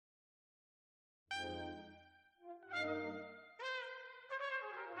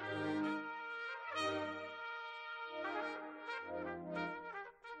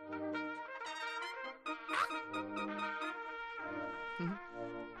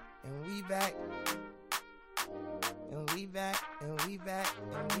And we back. And we back. And we back.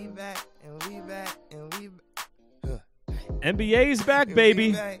 And we back. And we back. And we back. NBA's back,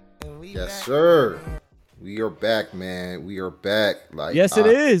 baby. Yes, sir. We are back, man. We are back. Like, yes, it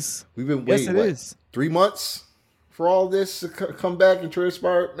is. We've been waiting, is. 3 months for all this to come back and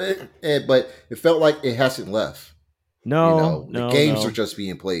transpire, man. But it felt like it hasn't left. No, the games are just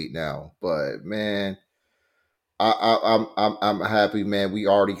being played now. But man, I'm happy, man. We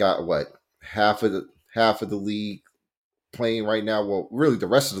already got half of the league playing right now. Well, really, the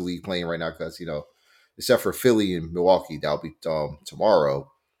rest of the league playing right now because except for Philly and Milwaukee, that'll be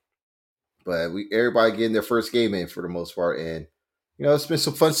tomorrow. But everybody getting their first game in for the most part, and it's been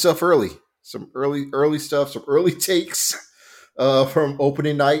some fun stuff early, some early stuff, some early takes from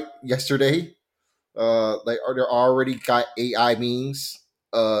opening night yesterday. They already got AI memes,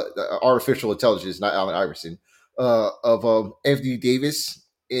 artificial intelligence, not Allen Iverson, of Anthony Davis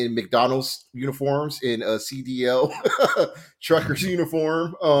in McDonald's uniforms in a CDL truckers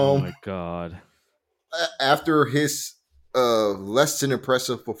uniform. Oh my god! After his less than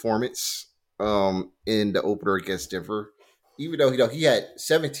impressive performance in the opener against Denver, even though he had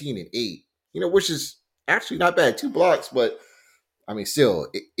 17 and 8, which is actually not bad, 2 blocks, but I mean still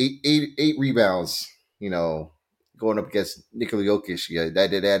eight rebounds, going up against Nikola Jokic,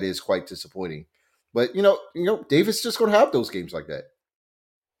 that is quite disappointing. But Davis just going to have those games like that,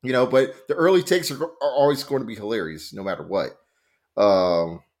 But the early takes are always going to be hilarious, no matter what.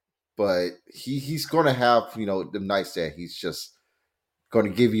 But he's going to have the nights that he's just going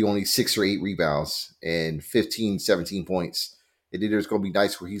to give you only 6 or 8 rebounds and 15, 17 points. And then there's going to be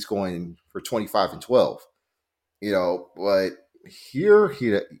nights where he's going for 25 and 12. But here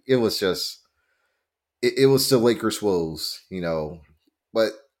it was just it was the Lakers' woes,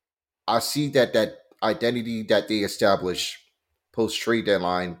 But I see that identity that they established post trade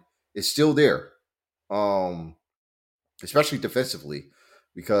deadline is still there, especially defensively,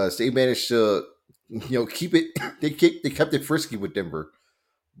 because they managed to keep it. They kept it frisky with Denver,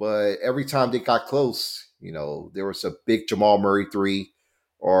 but every time they got close, there was a big Jamal Murray 3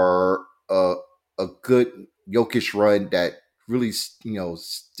 or a good Jokic run that really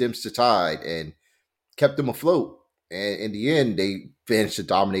stems the tide and kept them afloat. And in the end, they managed to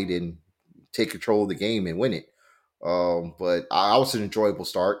dominate and take control of the game and win it. But I was an enjoyable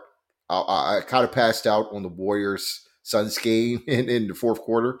start. I kind of passed out on the Warriors Suns game in the fourth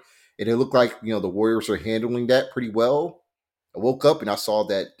quarter, and it looked like the Warriors were handling that pretty well. I woke up and I saw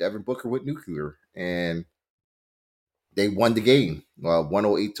that Devin Booker went nuclear, and they won the game,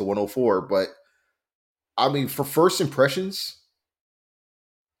 108 to 104. But I mean, for first impressions,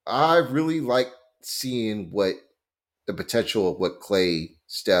 I really like seeing what the potential of what Clay,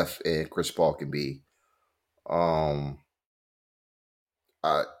 Steph, and Chris Paul can be.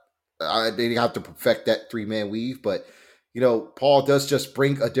 They have to perfect that 3-man weave, but Paul does just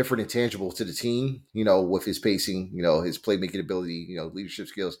bring a different intangible to the team. With his pacing, his playmaking ability, leadership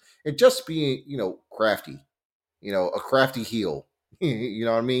skills, and just being crafty. A crafty heel. You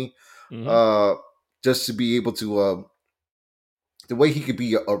know what I mean? Mm-hmm. Just to be able to the way he could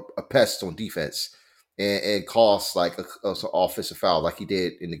be a pest on defense and cause like an offensive foul like he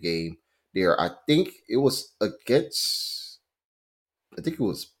did in the game there. I think it was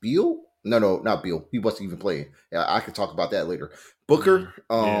Beal. No, not Beal. He wasn't even playing. Yeah, I could talk about that later. Booker,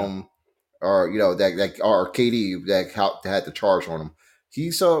 Yeah. or that or KD that had the charge on him.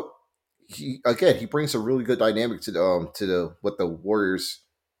 He brings a really good dynamic to the what the Warriors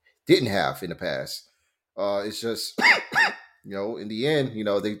didn't have in the past. It's just in the end,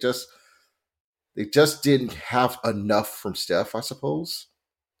 they just didn't have enough from Steph, I suppose,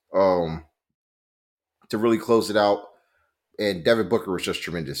 to really close it out. And Devin Booker was just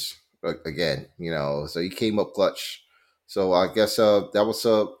tremendous again, so he came up clutch. So I guess that was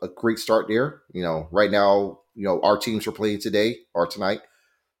a great start there. Right now, our teams are playing today or tonight.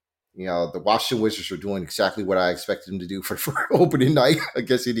 The Washington Wizards are doing exactly what I expected them to do for opening night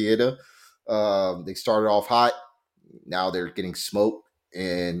against Indiana. They started off hot. Now they're getting smoked,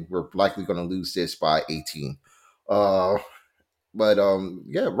 and we're likely going to lose this by 18. But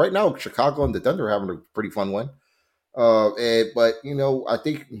right now Chicago and the Thunder are having a pretty fun one. But I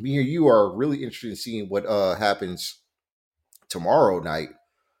think me and you are really interested in seeing what happens tomorrow night.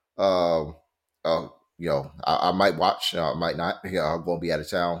 I might watch, I might not. I'm going to be out of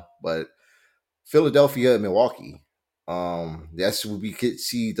town, but Philadelphia and Milwaukee. That's where we could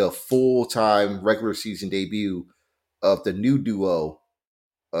see the full-time regular season debut of the new duo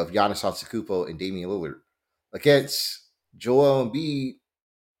of Giannis Antetokounmpo and Damian Lillard against Joel Embiid,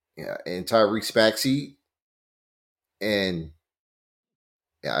 and Tyrese Maxey. And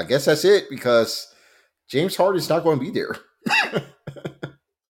yeah, I guess that's it because James Harden's not going to be there.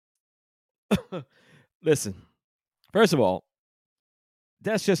 Listen, first of all,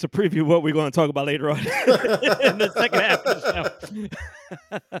 that's just a preview of what we're going to talk about later on in the second half of the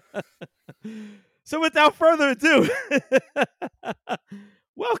show. So without further ado,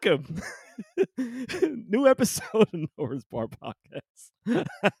 welcome. New episode of Noah's Bar Podcast.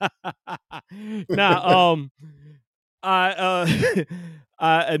 I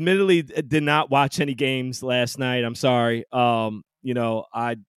admittedly did not watch any games last night. I'm sorry. I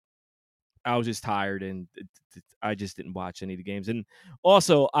was just tired and I just didn't watch any of the games. And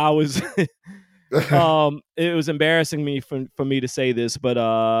also I was it was embarrassing me for me to say this, but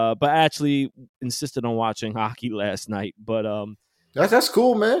I actually insisted on watching hockey last night. But that's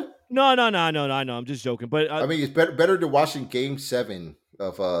cool, man. No, I know. I'm just joking. But I mean, it's better than watching Game 7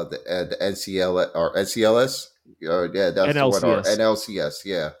 of the NCL or NCLS. Yeah, that's NLCS. the one. Or NLCS.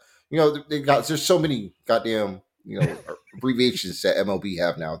 Yeah, there's so many goddamn abbreviations that MLB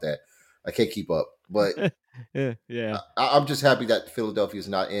have now that I can't keep up. But yeah. I'm just happy that Philadelphia is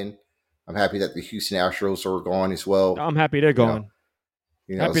not in. I'm happy that the Houston Astros are gone as well. I'm happy they're gone.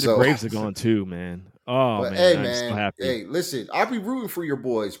 Happy the Braves are gone too, man. Oh, but man. Hey, I'm man. so happy. Hey, listen, I'll be rooting for your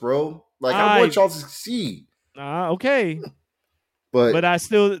boys, bro. Like, I want y'all to succeed. Okay. But I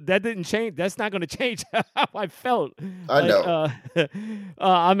still, that didn't change. That's not going to change how I felt. I know.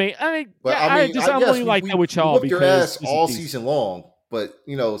 I mean, but yeah, I really like that with y'all because your ass all season season long. But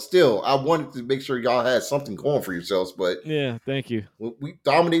still, I wanted to make sure y'all had something going for yourselves. But yeah, thank you. When we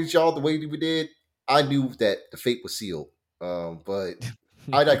dominated y'all the way we did, I knew that the fate was sealed. But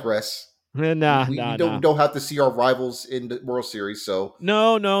I digress. We don't have to see our rivals in the World Series. So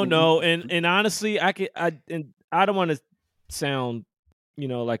no. And honestly, I don't want to sound,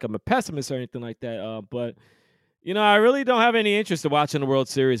 like I'm a pessimist or anything like that. But I really don't have any interest in watching the World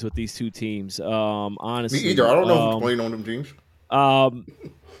Series with these two teams. Honestly, me either. I don't know who's playing on them teams.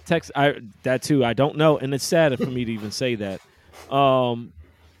 That too. I don't know, and it's sad for me to even say that.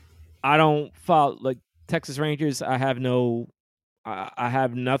 I don't follow like Texas Rangers. I have nothing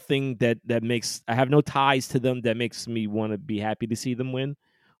that makes. I have no ties to them that makes me want to be happy to see them win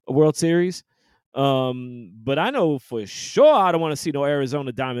a World Series. But I know for sure I don't want to see no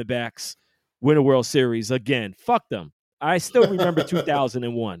Arizona Diamondbacks win a World Series again. Fuck them. I still remember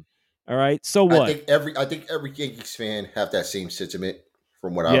 2001. All right. So what? I think every Yankees fan have that same sentiment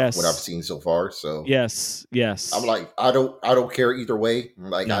from what I've seen so far. So yes. I'm like, I don't care either way.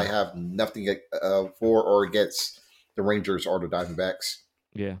 Like I have nothing for or against the Rangers or the Diamondbacks.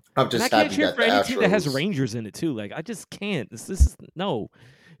 Yeah. I'm just happy that the for any team that has Astros- Rangers in it too. Like I just can't. This is no.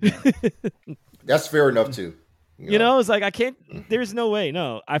 That's fair enough too. It's like I can't. There's no way.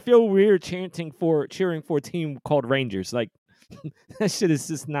 No, I feel weird cheering for a team called Rangers. Like that shit is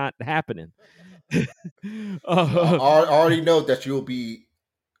just not happening. I already know that you'll be.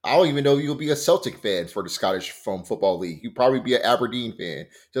 I don't even know you'll be a Celtic fan for the Scottish Football League. You'll probably be an Aberdeen fan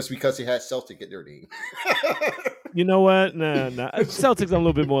just because it has Celtic in their name. You know what? No. Celtics I'm a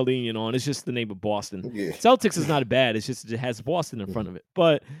little bit more lenient on. It's just the name of Boston. Yeah. Celtics is not bad. It's just it has Boston in front of it.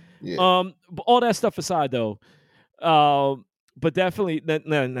 But yeah. But all that stuff aside though, but definitely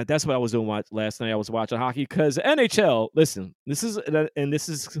that's what I was doing last night. I was watching hockey because NHL. Listen, this is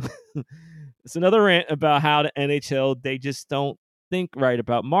it's another rant about how the NHL they just don't think right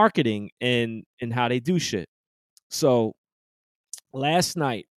about marketing and how they do shit. So last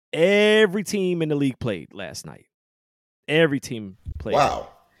night, every team in the league played last night. Every team played. Wow.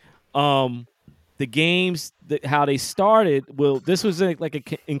 The games, how they started. Well, this was in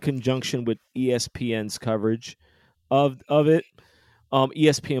conjunction with ESPN's coverage of it.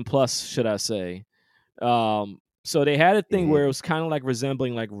 ESPN Plus, should I say? So they had a thing where it was kind of like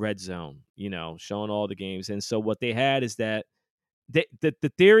resembling like Red Zone, showing all the games. And so what they had is that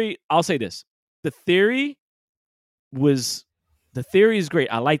the theory. I'll say this: the theory is great.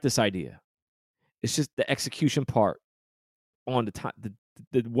 I like this idea. It's just the execution part on the time,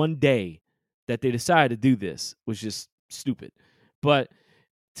 the one day that they decided to do this was just stupid. But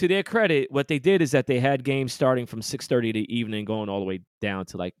to their credit, what they did is that they had games starting from 6:30 the evening, going all the way down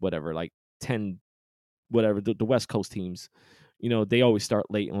to like 10, whatever. The West Coast teams, they always start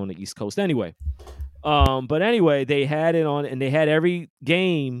late on the East Coast anyway. But anyway, they had it on, and they had every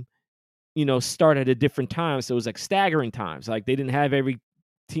game, start at a different time. So it was like staggering times. Like they didn't have every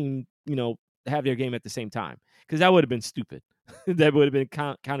team, have their game at the same time because that would have been stupid. That would have been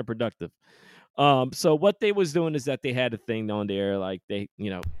counterproductive. So what they was doing is that they had a thing on there, like they,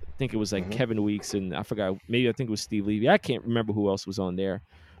 I think it was like Mhm. Kevin Weeks and I forgot, maybe I think it was Steve Levy. I can't remember who else was on there,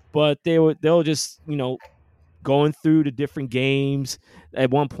 but they'll just, going through the different games.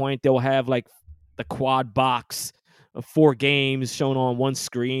 At one point, they'll have like the quad box of 4 games shown on one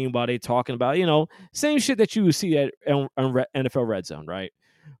screen while they talking about, same shit that you would see at on NFL Red Zone, right?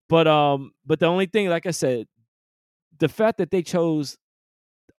 But the only thing, like I said, the fact that they chose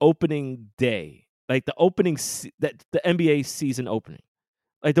opening day, like the opening that the NBA season opening,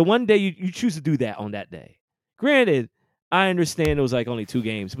 like the one day you choose to do that on that day. Granted, I understand it was like only 2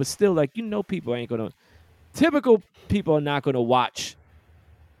 games, but still, like, people ain't gonna. Typical people are not gonna watch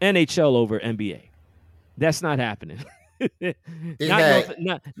NHL over NBA. That's not happening.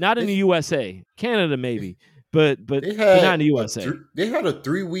 Not in the USA, Canada maybe, but They not in had the USA. they had a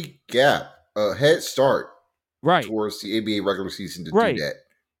 3-week gap, a head start Right, towards the NBA regular season to do right, that.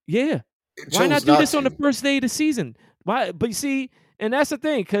 yeah. It Why not chose do not this on the to. first day of the season? Why? But you see, and that's the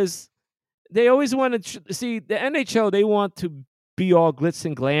thing, because they always want to see the NHL. They want to be all glitz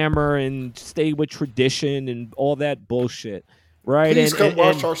and glamour and stay with tradition and all that bullshit, right? Please And come and,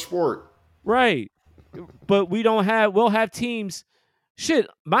 watch and our sport. right, but we'll have teams. Shit,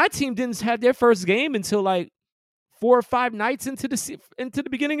 my team didn't have their first game until like 4 or 5 nights into the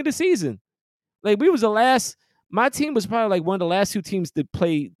beginning of the season. Like we was the last. My team was probably like one of the last 2 teams to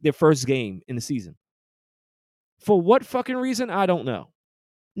play their first game in the season. For what fucking reason? I don't know.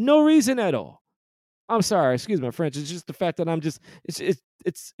 No reason at all. I'm sorry, excuse my French. It's just the fact that I'm just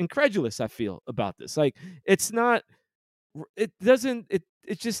it's incredulous. I feel about this. Like it's not. It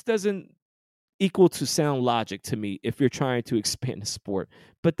just doesn't equal to sound logic to me if you're trying to expand the sport.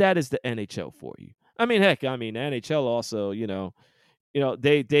 But that is the NHL for you. I mean, heck, the NHL also,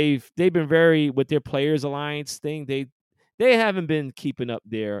 they've been very with their players alliance thing. They haven't been keeping up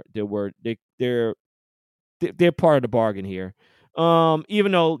their word. They're part of the bargain here.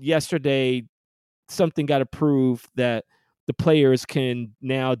 Even though yesterday something got approved that the players can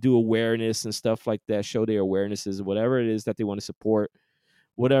now do awareness and stuff like that, show their awarenesses, whatever it is that they want to support,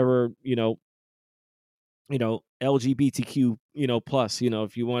 whatever, LGBTQ, plus,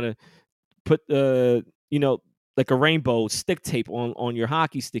 if you want to put like a rainbow stick tape on your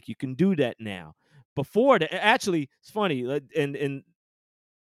hockey stick, you can do that now. Before that, actually, it's funny, and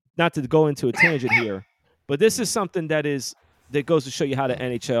not to go into a tangent here, but this is something that goes to show you how the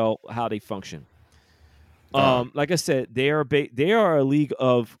NHL, how they function. Like I said, they are a league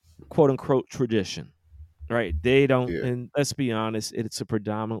of quote unquote tradition, right? They don't, Yeah. and let's be honest, it's a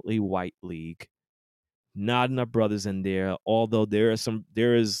predominantly white league. Not enough brothers in there, although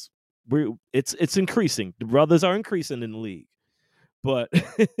it's increasing. The brothers are increasing in the league, but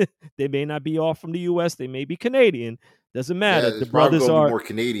they may not be all from the US, they may be Canadian. Doesn't Yeah, matter. The it's probably brothers going to be are, more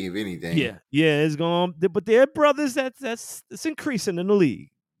Canadian if anything. it's going, but they're brothers it's increasing in the league.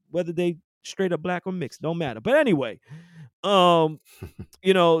 Whether they straight up black or mixed, don't matter. But anyway, they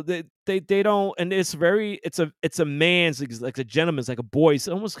don't, and it's a man's, like a gentleman's, like a boys,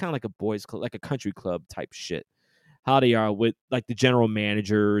 almost kind of like a boys club, like a country club type shit, how they are with like the general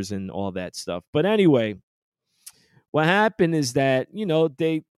managers and all that stuff. But anyway, what happened is that,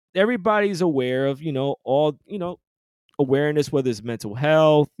 everybody's aware of, all, awareness, whether it's mental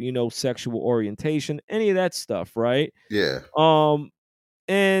health, sexual orientation, any of that stuff, right? Yeah.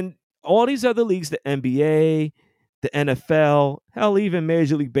 And all these other leagues, the NBA, the NFL, hell, even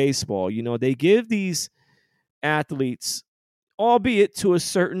Major League Baseball, they give these athletes, albeit to a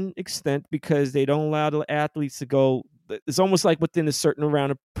certain extent, because they don't allow the athletes to go. It's almost like within a certain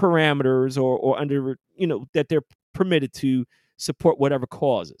amount of parameters or under, that they're permitted to support whatever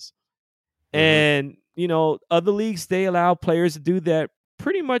causes. And, other leagues, they allow players to do that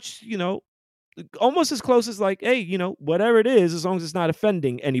pretty much, almost as close as like, hey, whatever it is, as long as it's not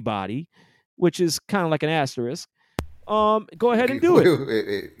offending anybody, which is kind of like an asterisk. Go ahead and do it.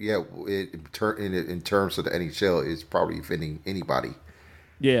 In terms of the NHL, it's probably offending anybody.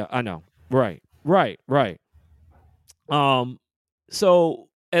 Yeah, I know. Right. So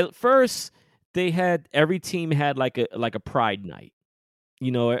at first every team had like a pride night.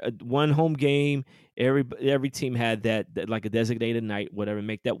 One home game. Every team had that like a designated night, whatever.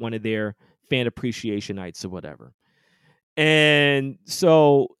 Make that one of their fan appreciation nights or whatever. And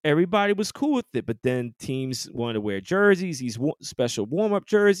so everybody was cool with it, but then teams wanted to wear jerseys, these special warm-up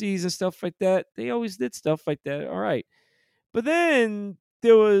jerseys and stuff like that. They always did stuff like that. All right. But then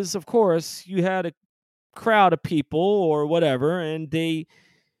there was, of course, you had a crowd of people or whatever, and they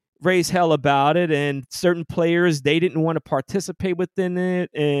raised hell about it. And certain players, they didn't want to participate within it,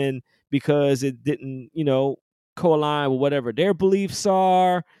 and because it didn't, co-align with whatever their beliefs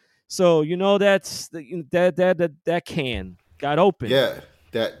are. So that can got open, Yeah,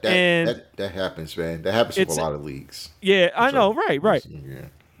 and that happens, man. That happens with a it's lot of leagues. yeah, For I know, certain right. reason, yeah.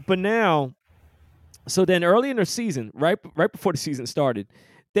 But now, so then early in the season, right before the season started,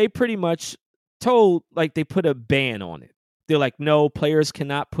 they pretty much told like they put a ban on it. They're like, no, players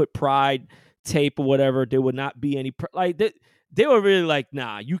cannot put Pride tape or whatever. There would not be any like they were really like,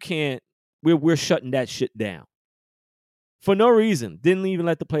 nah, you can't. We're shutting that shit down for no reason. Didn't even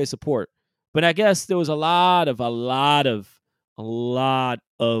let the players support. But I guess there was a lot of blowback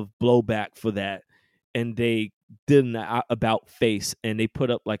for that, and they did an about face, and they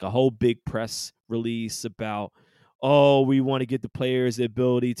put up like a whole big press release about, oh, we want to get the players the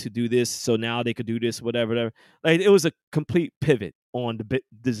ability to do this, so now they could do this, whatever. Like it was a complete pivot on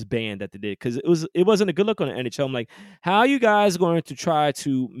this ban that they did, because it wasn't a good look on the NHL. I'm like, how are you guys going to try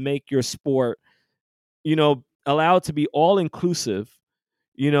to make your sport, allow it to be all inclusive,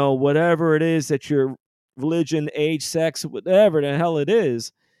 whatever it is that your religion, age, sex, whatever the hell it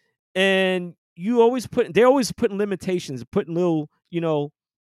is, and they're always putting limitations, putting little,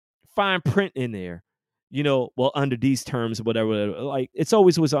 fine print in there, well, under these terms, whatever. Like it's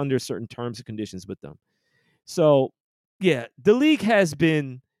always was under certain terms and conditions with them. So yeah, the league has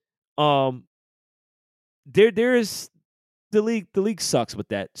been there's the league sucks with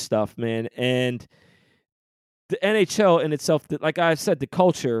that stuff, man. And the NHL in itself, like I said, the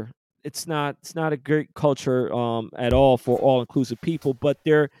culture, it's not a great culture at all for all inclusive people. But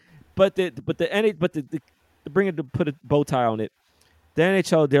to bring it, to put a bow tie on it, the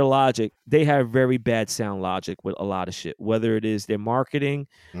NHL, their logic, they have very bad sound logic with a lot of shit. Whether it is their marketing,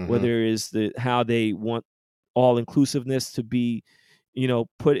 Mm-hmm. whether it is how they want all inclusiveness to be,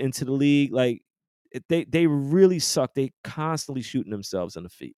 put into the league, like they really suck. They constantly shooting themselves in the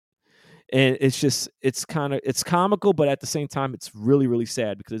feet. And it's comical, but at the same time it's really, really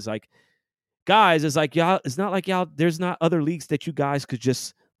sad, because it's like, guys, it's like y'all, it's not like y'all, there's not other leagues that you guys could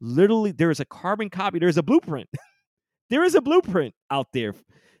just literally, there is a carbon copy, there's a blueprint. There is a blueprint out there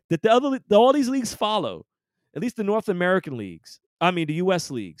that all these leagues follow, at least the North American leagues, I mean the US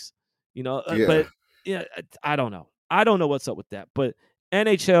leagues, Yeah. but yeah, I don't know what's up with that. But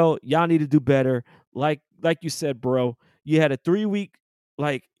NHL, y'all need to do better. Like you said, bro, you had a 3-week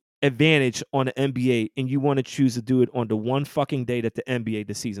like advantage on the NBA, and you want to choose to do it on the one fucking day that the NBA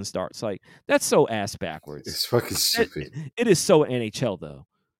the season starts. Like that's so ass backwards. It's fucking stupid. It is so NHL though.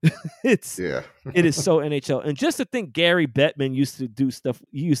 It Yeah. is so NHL. And just to think Gary Bettman used to do stuff,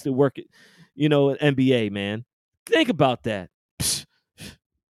 he used to work at, at NBA, man. Think about that.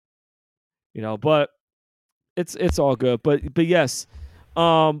 But it's all good. But yes,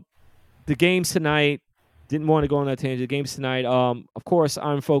 the games tonight, didn't want to go on that tangent. The games tonight, of course,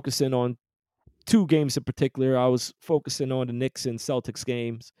 I'm focusing on 2 games in particular. I was focusing on the Knicks and Celtics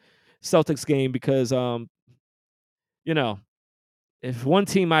game because if one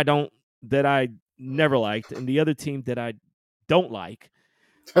team that I never liked, and the other team that I don't like,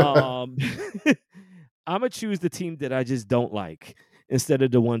 I'm gonna choose the team that I just don't like instead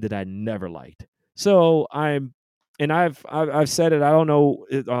of the one that I never liked. So I've said it. I don't know.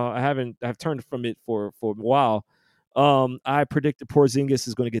 I've turned from it for a while. I predicted Porzingis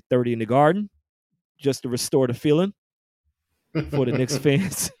is going to get 30 in the Garden, just to restore the feeling for the Knicks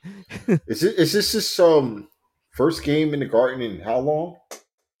fans. Is this just first game in the Garden in how long?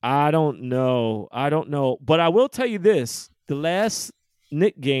 I don't know. But I will tell you this: the last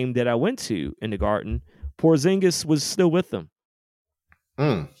Knick game that I went to in the Garden, Porzingis was still with them.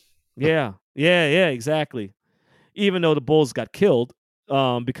 Mm. Yeah, exactly. Even though the Bulls got killed,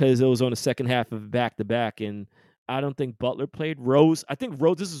 because it was on the second half of back to back, and I don't think Butler played. Rose, I think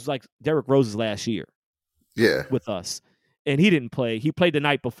Rose. This was like Derrick Rose's last year. Yeah. With us, and he didn't play. He played the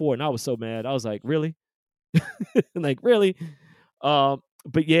night before, and I was so mad. I was like, really, like really.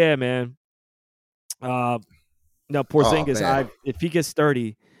 But yeah, man. Now Porzingis, if he gets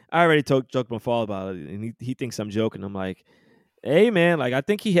 30, I already joked my father about it, and he thinks I'm joking. I'm like, hey man, like I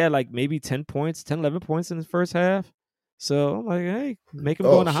think he had like maybe 10 points, 10, 11 points in the first half. So I'm like, hey, make him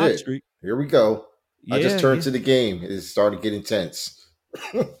go on a hot streak. Here we go. Yeah, I just turned to the game. It started to get intense.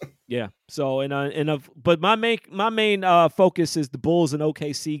 Yeah. So but my main focus is the Bulls and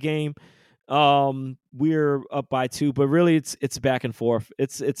OKC game. We're up by 2, but really it's back and forth.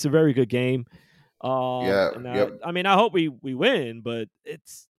 It's a very good game. Yep. I mean, I hope we win, but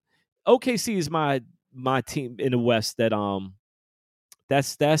it's OKC is my team in the West that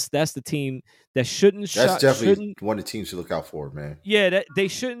that's the team that shouldn't. That's definitely one of the teams to look out for, man. Yeah, that they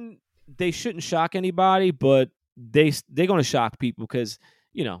shouldn't shock anybody, but they're going to shock people because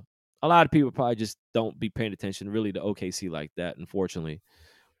a lot of people probably just don't be paying attention really to OKC like that, unfortunately.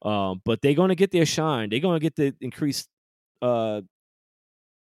 But they're going to get their shine. They're going to get the increased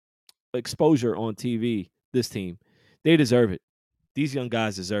exposure on TV. This team, they deserve it. These young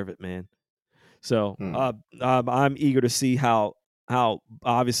guys deserve it, man. So I'm eager to see how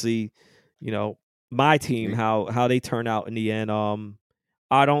obviously, my team how they turn out in the end.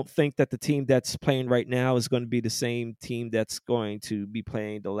 I don't think that the team that's playing right now is going to be the same team that's going to be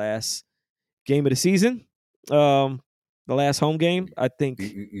playing the last game of the season, the last home game. I think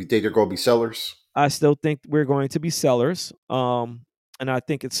you think they're going to be sellers? I still think we're going to be sellers, and I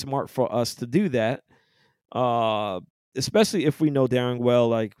think it's smart for us to do that, especially if we know Darren well.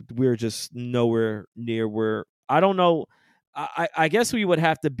 Like we're just nowhere near where I don't know. I guess we would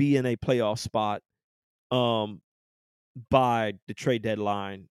have to be in a playoff spot by the trade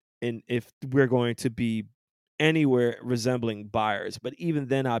deadline, and if we're going to be anywhere resembling buyers. But even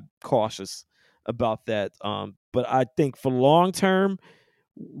then, I'm cautious about that. But I think for long term,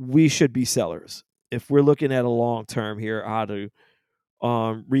 we should be sellers. If we're looking at a long term here, how to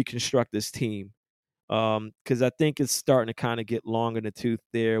reconstruct this team, because I think it's starting to kind of get long in the tooth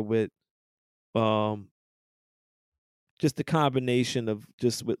there with just the combination of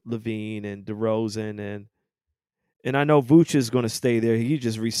just with Levine and DeRozan and I know Vooch is going to stay there. He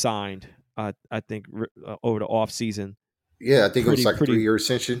just re-signed, I think, over the offseason. Yeah, I think it was like a 3-year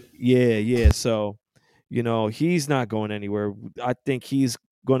extension. Yeah. So, he's not going anywhere. I think he's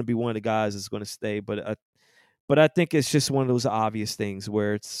going to be one of the guys that's going to stay. But I think it's just one of those obvious things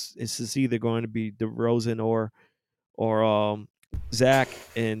where it's just either going to be DeRozan or Zach,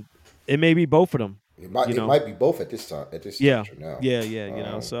 and it may be both of them. It might be both at this time. At this juncture now.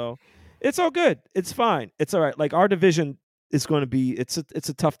 Yeah. So it's all good. It's fine. It's all right. Like our division is going to be it's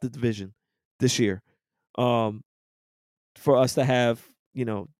a tough division this year. For us to have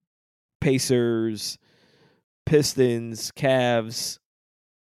Pacers, Pistons, Cavs,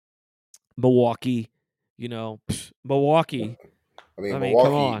 Milwaukee. Milwaukee. I mean, Milwaukee.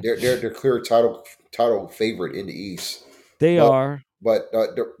 Come on. They're clear title favorite in the East. They are. But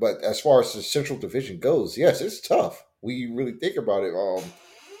as far as the Central Division goes, yes, it's tough. We really think about it,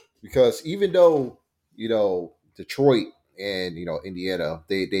 because even though Detroit and Indiana,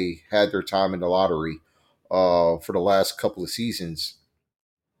 they had their time in the lottery for the last couple of seasons,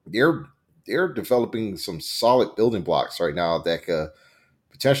 they're developing some solid building blocks right now that could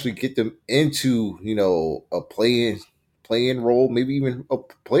potentially get them into a play-in role, maybe even a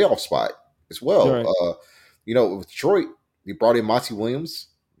playoff spot as well. Right. With Detroit, they brought in Monty Williams.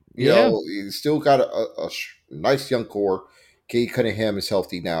 He's still got a nice young core. Cade Cunningham is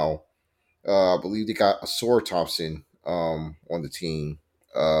healthy now. I believe they got Asor Thompson on the team,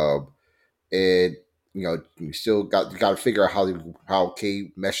 and you still got to figure out how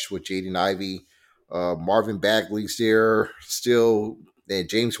Cade meshes with Jaden Ivey. Marvin Bagley's there still, and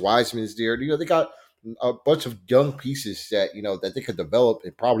James Wiseman is there. They got a bunch of young pieces that that they could develop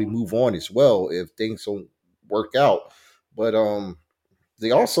and probably move on as well if things don't work out. But they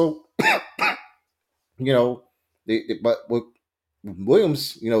also, but with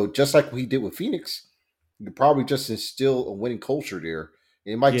Williams, just like we did with Phoenix, you could probably just instill a winning culture there.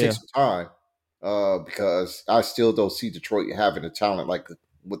 It might take some time because I still don't see Detroit having a talent like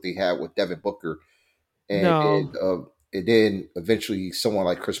what they had with Devin Booker. And then eventually someone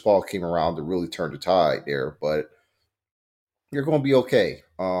like Chris Paul came around to really turn the tide there. But you're going to be okay.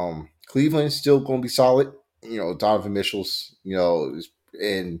 Cleveland's still going to be solid. Donovan Mitchell's,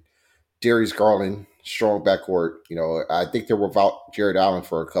 and Darius Garland, strong backcourt. I think they were without Jared Allen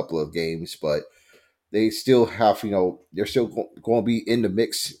for a couple of games, but they still have, they're still going to be in the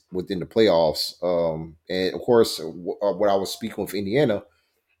mix within the playoffs. And of course, when I was speaking with Indiana,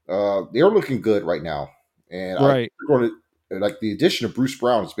 they're looking good right now. And right. I'm going to, like, the addition of Bruce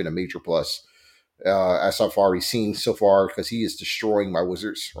Brown has been a major plus, as I've already seen so far, because he is destroying my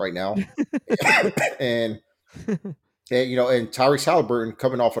Wizards right now. and Tyrese Halliburton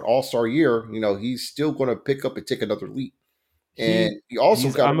coming off an All-Star year, he's still going to pick up and take another leap. And he also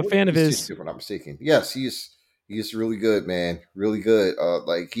got. I'm a fan of his. If I'm not mistaken, yes, he is really good, man, really good.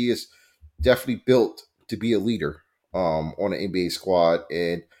 Like he is definitely built to be a leader on an NBA squad,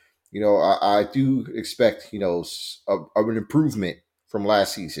 and I do expect an improvement from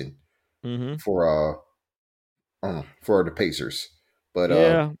last season for the Pacers, but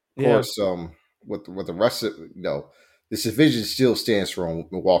of course, with the rest of this division still stands on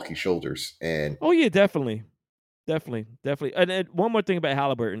Milwaukee's shoulders, and definitely. And one more thing about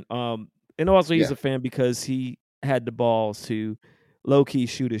Halliburton, and also he's a fan because he had the balls to low key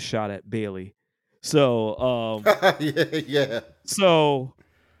shoot his shot at Bailey. So yeah. So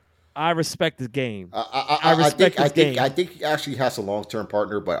I respect the game. I, I I, I respect think I his think I game. think he actually has a long term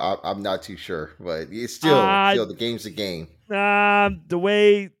partner, but I'm not too sure. But it's Uh, still the game's the game. the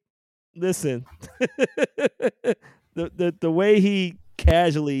way, listen, the way he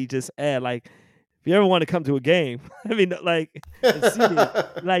casually just like, if you ever want to come to a game, I mean, like, and see me,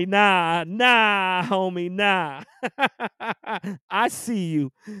 like, nah, homie, nah. I see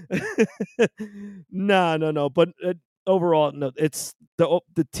you. Nah, no. But overall, no. It's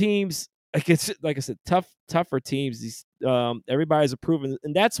the teams. Like it's like I said, tougher teams. These everybody's approving,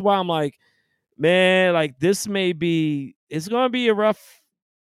 and that's why I'm like, man, like this may be. It's gonna be a rough.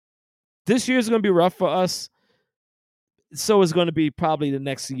 This year's gonna be rough for us. So it's going to be probably the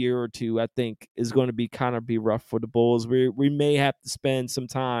next year or two. I think is going to be kind of be rough for the Bulls. We may have to spend some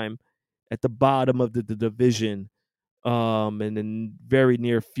time at the bottom of the division, in the very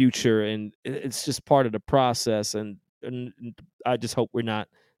near future, and it's just part of the process. And I just hope we're not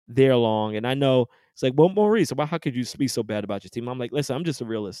there long. And I know it's like, well, Maurice, how could you be so bad about your team? I'm like, listen, I'm just a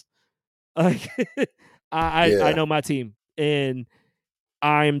realist. Like, I Yeah. know my team, and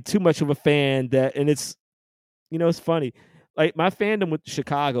I'm too much of a fan that, and it's it's funny. Like my fandom with the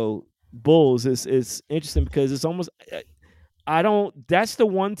Chicago Bulls is interesting because it's almost I don't. That's the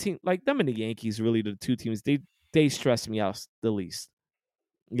one team like them and the Yankees. Really, the two teams they stress me out the least.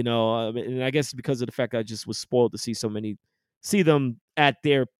 And I guess because of the fact I just was spoiled to see them at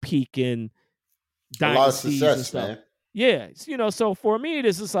their peak in A lot of dynasties and success, stuff. man. Yeah, so for me,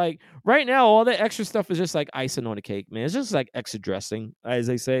 this is like right now, all the extra stuff is just like icing on the cake, man. It's just like extra dressing, as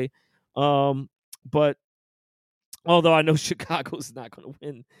they say. But although I know Chicago's not going to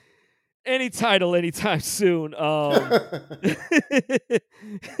win any title anytime soon.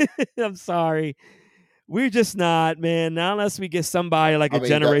 I'm sorry. We're just not, man. Not unless we get somebody like I a mean,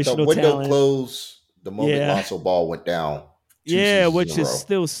 the generational window talent. closed the moment Yeah. Lonzo Ball went down two Yeah, seasons in a which is row.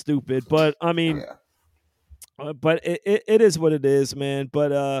 still stupid. But I mean, Yeah. but it is what it is, man.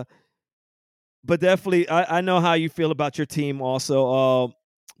 But definitely I know how you feel about your team also.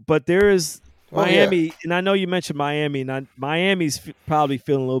 But there is Oh yeah. Miami, and I know you mentioned Miami, and Miami's probably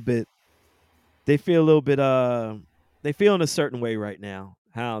feeling a little bit. They feel a little bit. They feel in a certain way right now.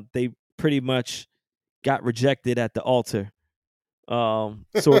 How they pretty much got rejected at the altar, so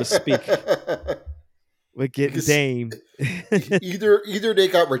to speak, with getting Because Dame. either they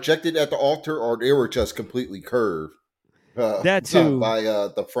got rejected at the altar or they were just completely curved That too, by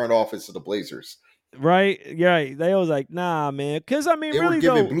the front office of the Blazers. right? Yeah, right. They was like, nah, man. Because I mean, They were really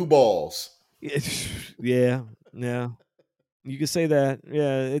given though, blue balls. yeah, you could say that.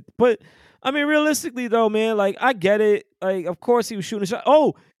 Yeah, but I mean, realistically though, man, like I get it. Like, of course he was shooting a shot.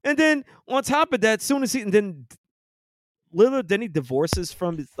 Oh, and then on top of that, soon as and then Lillard, then he divorces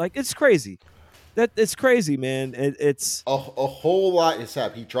from his, like it's crazy. It's crazy, man. It's A whole lot has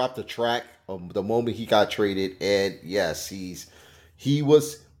happened. He dropped the track the moment he got traded, and yes, he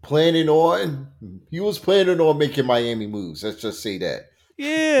was planning on making Miami moves. Let's just say that.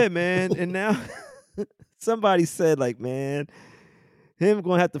 yeah, man. And now somebody said, like, man, him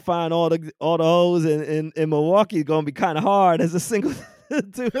gonna have to find all the hoes in Milwaukee gonna be kind of hard as a single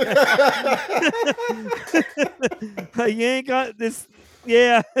dude. You ain't got this.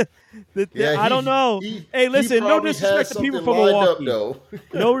 Yeah, Yeah, I don't know. Hey, he listen, no probably has disrespect to people something from lined up Milwaukee.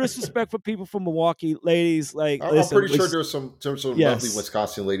 though. No disrespect for people from Milwaukee, ladies. Like, I'm listen, pretty sure there's some lovely yes,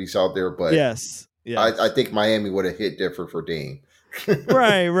 Wisconsin ladies out there, but yes, I yes. think Miami would have hit different for Dame.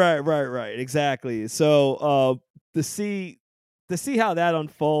 Right. Exactly. So to see how that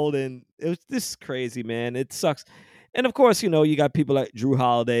unfold, and it was just crazy, man. It sucks. And of course, you got people like Drew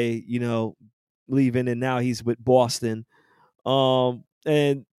Holiday, leaving, and now he's with Boston.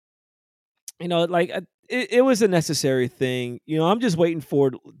 And like it was a necessary thing. I'm just waiting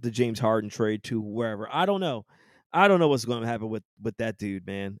for the James Harden trade to wherever. I don't know. I don't know what's going to happen with that dude,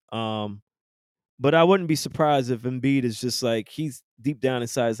 man. But I wouldn't be surprised if Embiid is just like he's deep down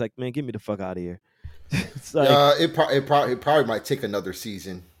inside. Is like, man, get me the fuck out of here. It's like, Yeah, it probably might take another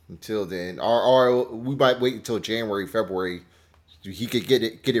season until then, or we might wait until January, February. He could get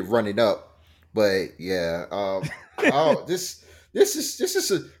it running up, but yeah, oh this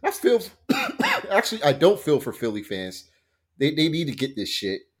is I feel actually I don't feel for Philly fans. They need to get this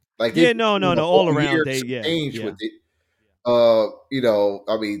shit. Like they've yeah, been no, doing a all whole around year they, to yeah, change yeah, with it. I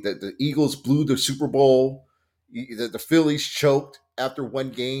mean the Eagles blew the Super Bowl. The Phillies choked after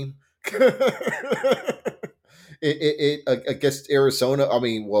one game. Against Arizona. I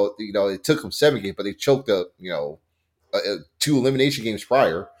mean, well, it took them 7 games, but they choked two elimination games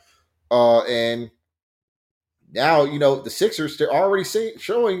prior. And now, the Sixers, they're already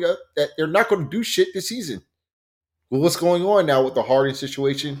showing that they're not going to do shit this season. what's going on now with the Harden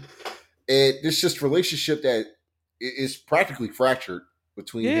situation, and this just relationship that is practically fractured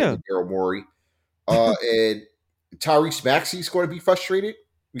between him Yeah. and Daryl Morey. And Tyrese Maxey's going to be frustrated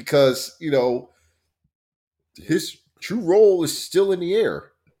because, his true role is still in the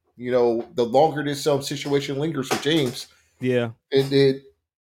air. The longer this situation lingers with James, Yeah. and then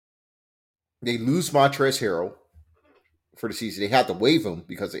they lose Montrezl Harrell for the season. They had to waive him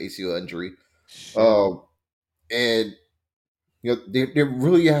because of ACL injury. Shit. And there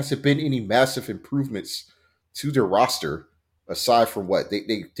really hasn't been any massive improvements to their roster aside from what they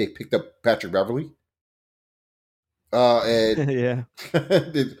picked up Patrick Beverly. And Yeah.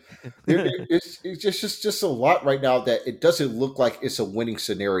 it's just a lot right now that it doesn't look like it's a winning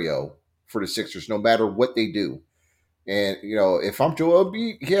scenario for the Sixers, no matter what they do. And if I'm Joel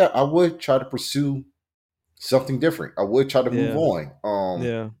Embiid, yeah, I would try to pursue something different. I would try to move Yeah. on.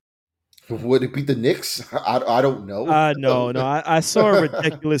 Yeah. Would it be the Knicks? I don't know. No. I saw a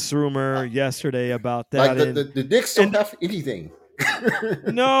ridiculous rumor yesterday about Like that. the Knicks don't and have anything.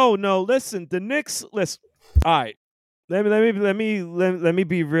 no. Listen, the Knicks. Listen. All right. Let me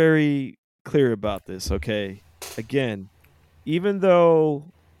be very clear about this. Okay. Again, even though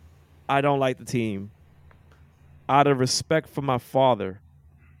I don't like the team, out of respect for my father,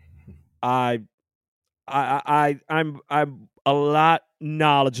 I'm a lot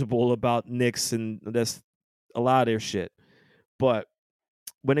knowledgeable about Knicks and that's a lot of their shit. But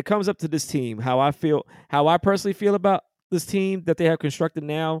when it comes up to this team, how I personally feel about this team that they have constructed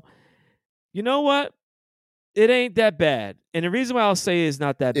now, you know what? It ain't that bad. And the reason why I'll say it's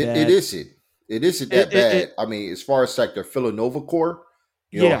not that It bad, isn't. It isn't that it bad. I mean, as far as like the Villanova core,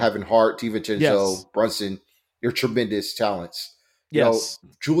 yeah, having Hart, yes, DiVincenzo, Brunson, they're tremendous talents. yes,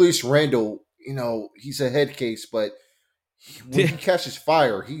 Julius Randle, he's a head case, but when he catches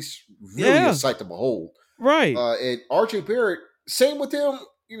fire, he's really a yeah, sight to behold. right, And RJ Barrett, same with him.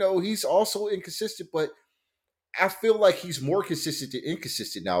 He's also inconsistent, but I feel like he's more consistent than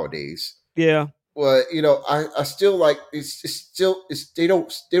inconsistent nowadays. yeah. But I still like it's they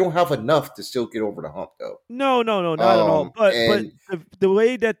don't have enough to still get over the hump though. No, not at all. But And the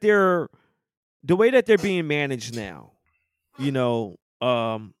way that they're being managed now, you know,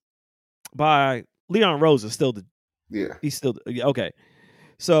 by Leon Rose is still yeah, he's still okay.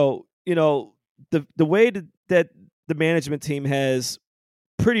 So the way that the management team has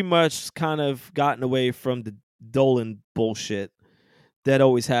pretty much kind of gotten away from the Dolan bullshit that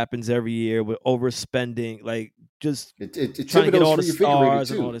always happens every year with overspending, like just trying to get Thibodeau's all the reinvigorated stars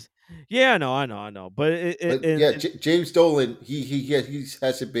and all too. this. Yeah, I know. But But yeah, James Dolan, he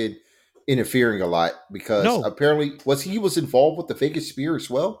hasn't been interfering a lot because no, apparently he was involved with the Vegas Spear as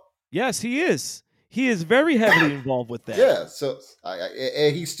well. yes, he is. He is very heavily involved with that. Yeah, so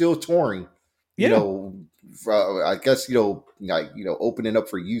and he's still touring. You Yeah, know, I guess like opening up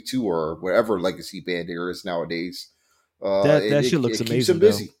for U2 or whatever legacy band there is nowadays. that shit looks It keeps him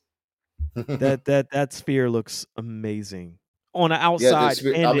amazing though. busy. That sphere looks amazing on the Yeah, outside I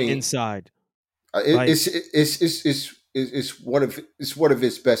and the mean, inside. it, Like it's one of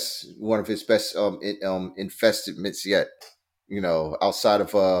his best investments yet. Outside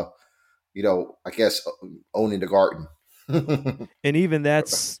of I guess owning the Garden. and even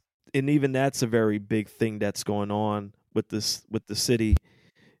that's a very big thing that's going on with the city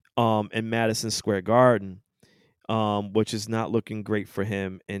in Madison Square Garden, which is not looking great for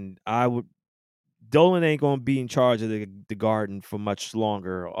him. And Dolan ain't gonna be in charge of the Garden for much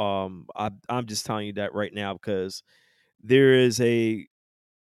longer. I'm just telling you that right now because there is the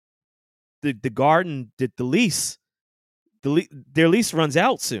Garden did their lease runs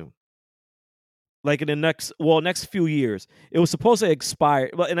out soon. Like in the next few years, it was supposed to expire.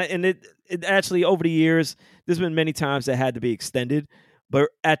 Well, and it actually over the years, there's been many times that had to be extended. But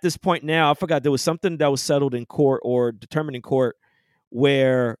at this point now, I forgot there was something that was settled in court or determined in court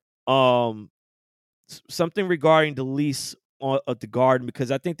where something regarding the lease of the Garden,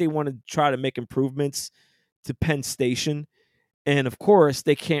 because I think they want to try to make improvements to Penn Station, and of course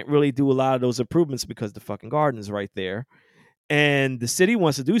they can't really do a lot of those improvements because the fucking Garden is right there. And the city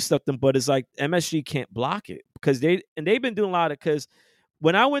wants to do something, but it's like MSG can't block it because they've been doing a lot of, because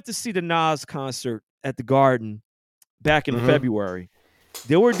when I went to see the Nas concert at the Garden back in Hmm. February,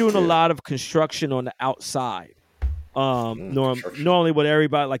 they were doing a Yeah. lot of construction on the outside. Construction. Normally with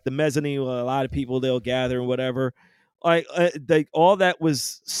everybody, like the mezzanine, a lot of people they'll gather and whatever. Like all that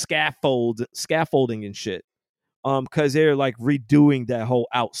was scaffolding and shit. Because they're like redoing that whole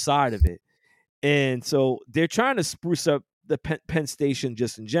outside of it. And so they're trying to spruce up the Penn Station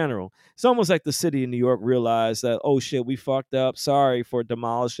just in general. It's almost like the city of New York realized that, oh shit, we fucked up. Sorry for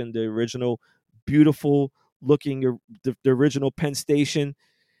demolishing the original beautiful looking the original Penn Station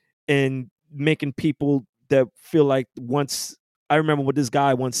and making people that feel like once. I remember what this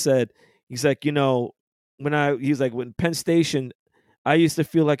guy once said. He's like, when Penn Station, I used to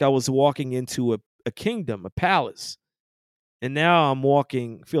feel like I was walking into a kingdom, a palace. And now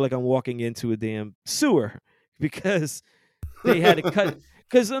feel like I'm walking into a damn sewer because they had to cut.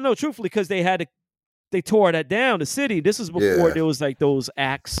 Because no, truthfully, because they tore that down. The city. This was before there was like those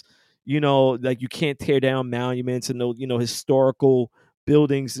acts, like you can't tear down monuments and historical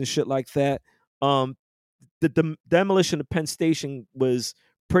buildings and shit like that. The demolition of Penn Station was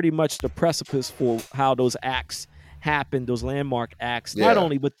pretty much the precipice for how those acts happened, those landmark acts, not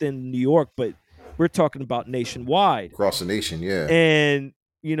only within New York, but we're talking about nationwide, across the nation. Yeah, and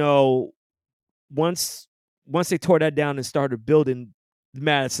once they tore that down and started building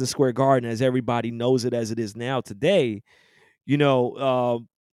Madison Square Garden as everybody knows it as it is now today, the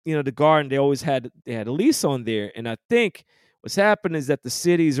Garden, they had a lease on there, and I think what's happened is that the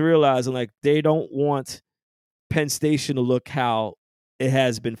city's realizing like they don't want Penn Station to look how it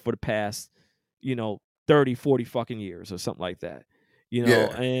has been for the past 30 40 fucking years or something like that,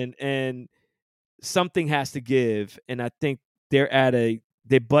 and something has to give, and I think they're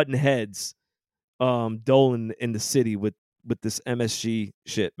button heads, Dolan in the city with this MSG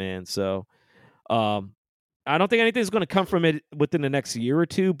shit, man. So I don't think anything's going to come from it within the next year or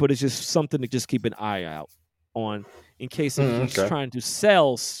two, but it's just something to just keep an eye out on in case he's trying to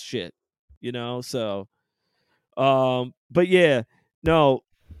sell shit, so but yeah, no,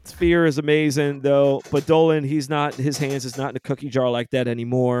 Sphere is amazing though, but Dolan, his hands is not in the cookie jar like that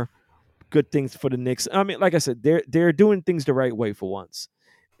anymore. Good things for the Knicks. I mean, like I said, they're doing things the right way for once,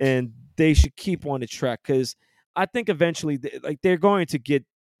 and they should keep on the track because I think eventually, they're going to get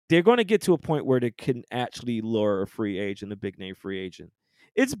to a point where they can actually lure a free agent, a big name free agent.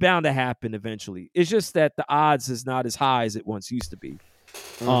 It's bound to happen eventually. It's just that the odds is not as high as it once used to be,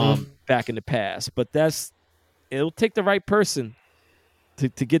 back in the past. But it'll take the right person to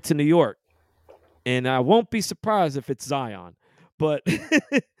get to New York, and I won't be surprised if it's Zion. But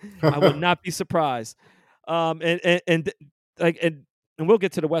I would not be surprised. And we'll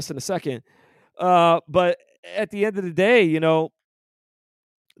get to the West in a second. But at the end of the day, the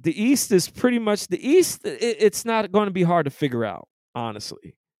East is pretty much the East. It's not going to be hard to figure out,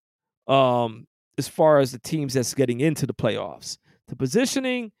 honestly. As far as the teams that's getting into the playoffs, the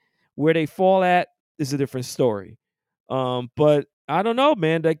positioning, where they fall at is a different story. But I don't know,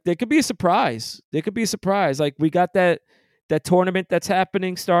 man. Like there could be a surprise. There could be a surprise. Like we got that tournament that's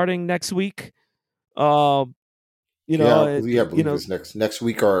happening starting next week. I believe it's next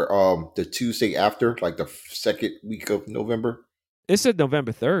week or the Tuesday after, like the second week of November. It's at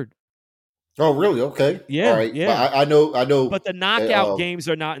November 3rd. Oh, really? Okay. Yeah. All right. Yeah. But I know. But the knockout games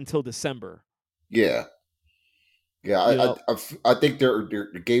are not until December. Yeah. Yeah. I think their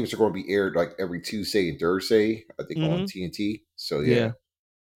games are going to be aired like every Tuesday and Thursday. I think on TNT. So yeah.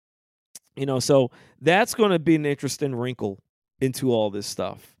 So that's going to be an interesting wrinkle into all this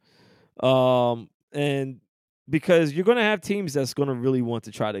stuff. And because you're going to have teams that's going to really want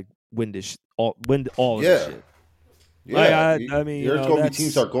to try to win all of this shit. Yeah, I mean, there's going to be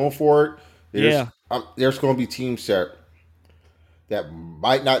teams that are going for it. There's going to be teams that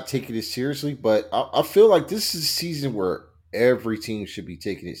might not take it as seriously, but I feel like this is a season where every team should be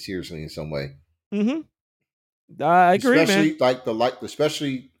taking it seriously in some way. Mm-hmm. I agree, especially man.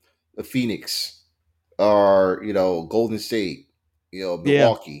 Especially the Phoenix or Golden State,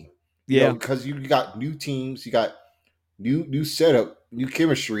 Milwaukee. Because you got new teams, you got new setup, new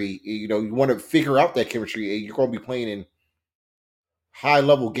chemistry. You want to figure out that chemistry, and you're going to be playing in high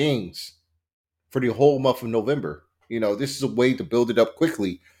level games for the whole month of November. This is a way to build it up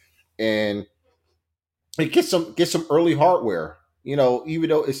quickly, and it get some early hardware. Even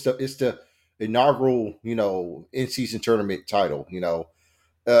though it's the inaugural in season tournament title.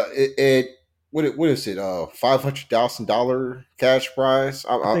 What is it? $500,000 cash prize.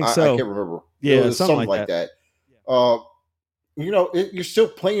 I think so. I can't remember. Yeah, it was something like that. You're still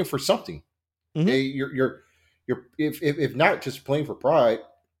playing for something. Mm-hmm. You're if not just playing for pride,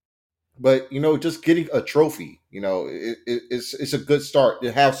 but just getting a trophy. It's a good start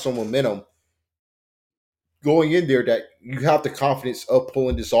to have some momentum going in there that you have the confidence of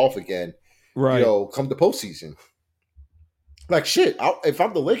pulling this off again. Right. Come the postseason. Like shit, if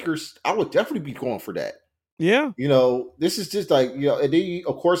I'm the Lakers, I would definitely be going for that. Yeah. This is just like and then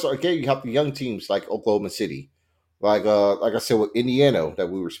of course again you have the young teams like Oklahoma City, like I said with Indiana that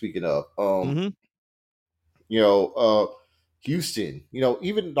we were speaking of. Houston.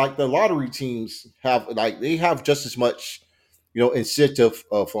 Even like the lottery teams have just as much incentive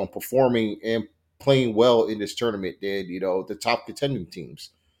from performing and playing well in this tournament than the top contending teams.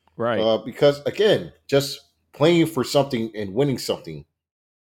 Right. Because again, just playing for something and winning something,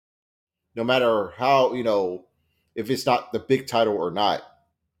 no matter how if it's not the big title or not,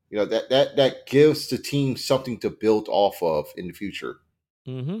 that gives the team something to build off of in the future.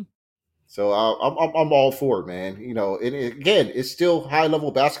 Mm-hmm. So I'm all for it, man. And again, it's still high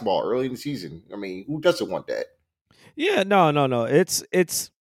level basketball early in the season. I mean, who doesn't want that? Yeah, no.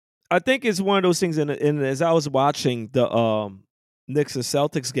 It's I think it's one of those things. In as I was watching the Knicks and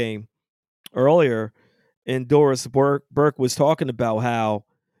Celtics game earlier, and Doris Burke was talking about how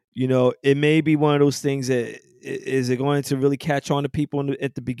it may be one of those things that is it going to really catch on to people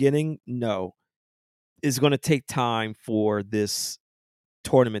at the beginning? No, it's going to take time for this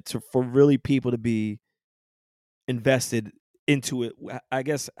tournament for really people to be invested into it. I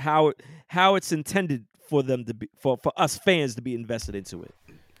guess how it's intended for them to be for us fans to be invested into it.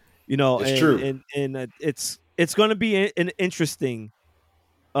 It's true. And it's going to be an interesting.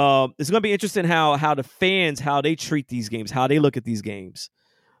 It's going to be interesting how the fans how they treat these games, how they look at these games.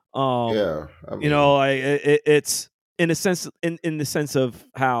 Yeah, I mean, It's in a sense in the sense of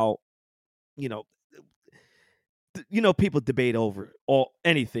how you know people debate over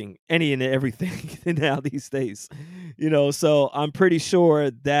anything, any and everything now these days. So I'm pretty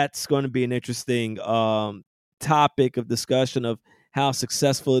sure that's going to be an interesting topic of discussion of how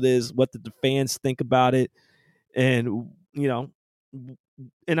successful it is, what the fans think about it, and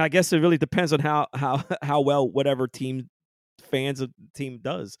and I guess it really depends on how well whatever team fans of the team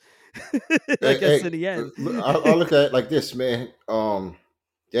does. I guess in the end. I look at it like this, man.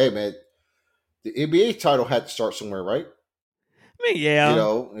 Yeah, man. The NBA title had to start somewhere, right? I mean, yeah.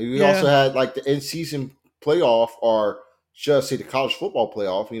 We also had like the in season playoff, or should I say the college football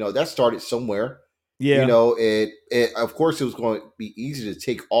playoff. That started somewhere. Yeah. It of course it was going to be easy to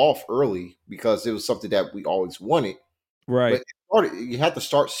take off early because it was something that we always wanted. Right. But you had to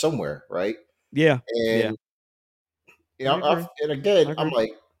start somewhere, right? Yeah. And I and again, I'm agree.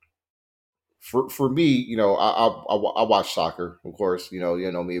 like, for me, I watch soccer, of course. Me,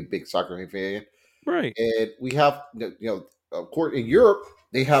 a big soccer fan, Right. and we have of course in Europe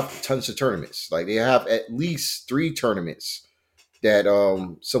they have tons of tournaments. Like they have at least 3 tournaments that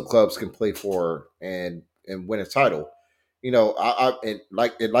some clubs can play for and win a title. And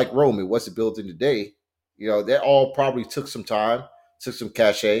like Rome, it wasn't built in a day. That all probably took some time, took some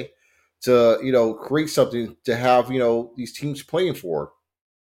cachet to create something to have these teams playing for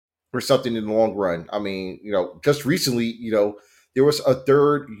something in the long run. I mean, just recently, there was a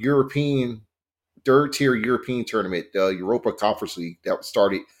third tier European tournament, the Europa Conference League, that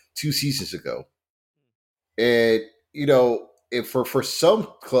started 2 seasons ago. And if for some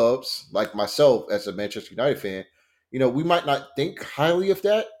clubs like myself as a Manchester United fan, we might not think highly of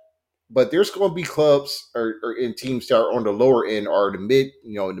that, but there's going to be clubs or in teams that are on the lower end or the mid,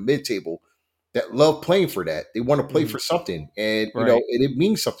 in the mid table that love playing for that. They want to play for something, and Right. and it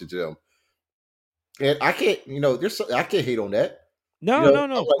means something to them. And I can't, I can't hate on that. No,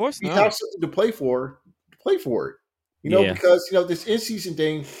 I'm of like, course we not. have something to play for, play for it. Yeah. Because this in season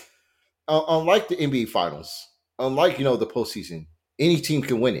thing, unlike the NBA Finals, unlike the postseason, any team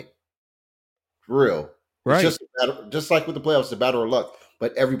can win it. For real, it's Right. just a matter, just like with the playoffs, it's a matter of luck.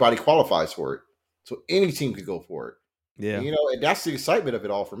 But everybody qualifies for it, so any team can go for it. Yeah. And that's the excitement of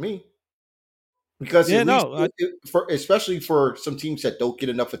it all for me. Because Yeah, at least, no. especially for some teams that don't get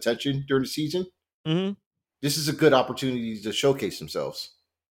enough attention during the season, Mhm. this is a good opportunity to showcase themselves.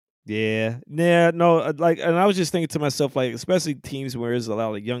 Yeah, no, like, and I was just thinking to myself, like, especially teams where there's a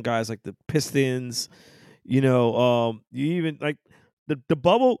lot of young guys, like the Pistons, you even like the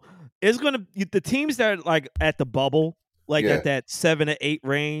bubble is the teams that are like at the bubble, like Yeah. at that 7 to 8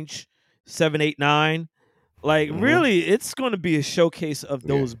 range, 7, 8, 9, like Hmm. really, it's going to be a showcase of Yeah.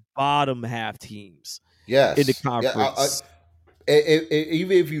 those bottom half teams in the Yes. Yeah. conference.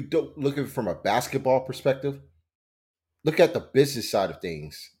 Even if you don't look at it from a basketball perspective, look at the business side of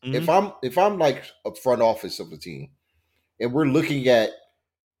things. Hmm. If I'm like a front office of the team, and we're looking at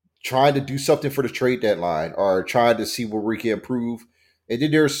trying to do something for the trade deadline or trying to see where we can improve, and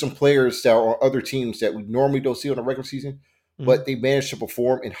then there's some players that are on other teams that we normally don't see on a regular season, Hmm. but they manage to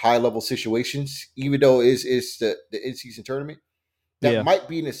perform in high level situations, even though it's the in season tournament. That Yeah, might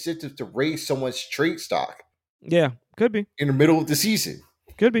be an incentive to raise someone's trade stock yeah, could be, in the middle of the season.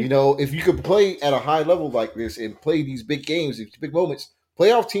 could be. If you can play at a high level like this and play these big games, these big moments,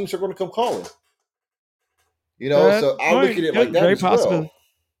 playoff teams are going to come calling. So I look at it like that Very as well. possible,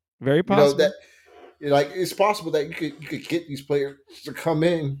 very That possible. like it's possible that you could get these players to come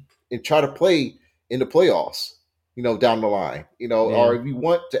in and try to play in the playoffs. Down the line. Yeah. Or if you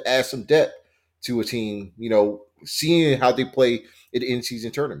want to add some depth, to a team, seeing how they play in the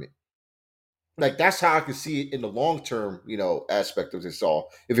in-season tournament. Like that's how I can see it in the long term, aspect of this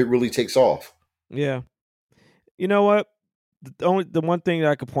all, if it really takes off. Yeah. You know what? The one thing that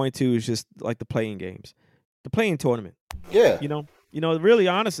I could point to is just like the playing games, the playing tournament. Yeah. Really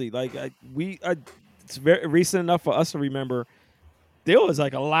honestly, like it's very recent enough for us to remember there was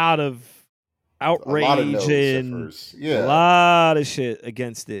like a lot of A lot of outrage no's at and first. a Yeah. lot of shit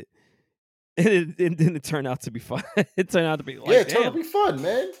against it. And it didn't turn out to be fun. It turned out to be like, Yeah, it turned out damn. to be fun,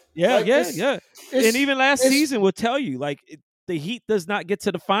 man. Yeah, Like, yeah. And even last season will tell you, like, the Heat does not get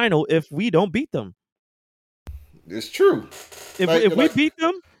to the final if we don't beat them. It's true. If we beat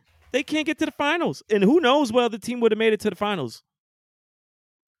them, they can't get to the finals. And who knows what other team would have made it to the finals.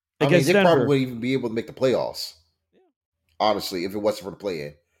 I mean, they Denver. probably wouldn't even be able to make the playoffs. Yeah. Honestly, if it wasn't for the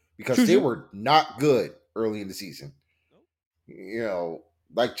play-in. Because they were not good early in the season.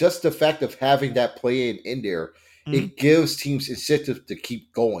 Like just the fact of having that play-in there, it gives teams incentive to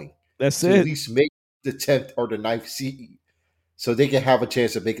keep going. That's to it. At least make the 10th or the 9th seed so they can have a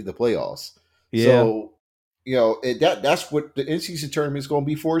chance of making the playoffs. Yeah. So, that's what the in-season tournament is going to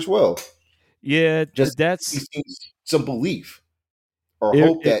be for as well. Yeah, just that's some belief or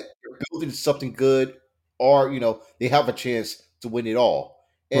hope that they're building something good, or they have a chance to win it all.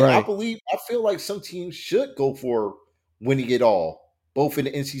 And I feel like some teams should go for winning it all, both in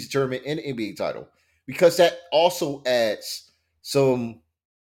the in-season tournament and the NBA title, because that also adds some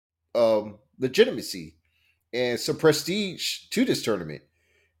legitimacy and some prestige to this tournament.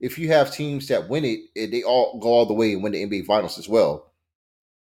 If you have teams that win it, and they all go all the way and win the NBA finals as well.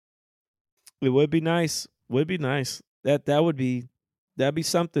 It would be nice. That'd be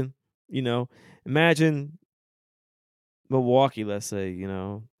something. Imagine Milwaukee, let's say,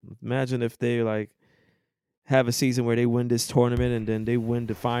 imagine if they like have a season where they win this tournament and then they win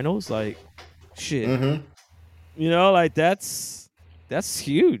the finals. Like, shit. Like that's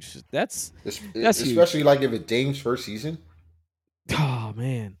huge. That's especially huge. like if it's Dame's first season. Oh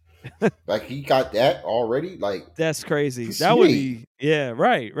man. Like he got that already. Like that's crazy. That would be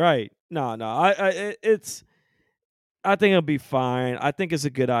right. No. I think it'll be fine. I think it's a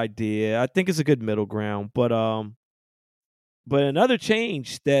good idea. I think it's a good middle ground. But another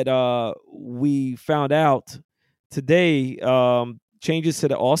change that we found out today, changes to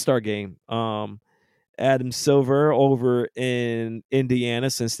the All-Star game. Adam Silver over in Indiana,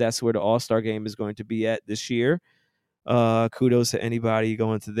 since that's where the All-Star game is going to be at this year. Kudos to anybody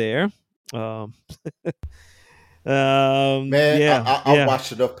going to there. Man, yeah, I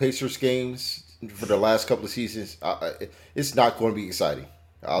watched enough Pacers games for the last couple of seasons. It's not going to be exciting.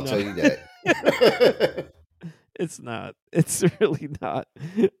 I'll tell you that. It's not. It's really not.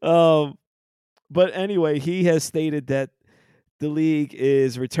 But anyway, he has stated that the league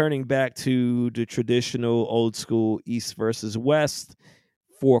is returning back to the traditional old school East versus West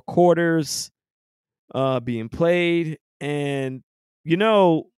 4 quarters being played. And,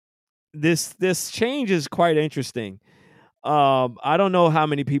 this change is quite interesting. I don't know how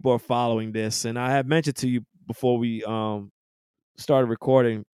many people are following this. And I have mentioned to you before we started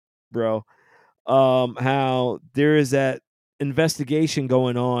recording, bro, how there is that investigation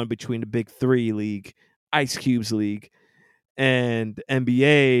going on between the Big Three league, Ice Cube's league, and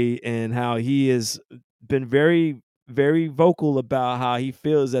NBA, and how he has been very, very vocal about how he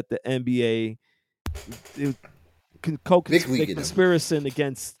feels that the NBA conspiracy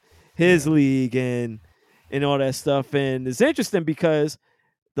against his league and all that stuff. And it's interesting because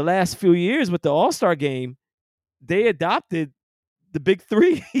the last few years with the All-Star game, they adopted the Big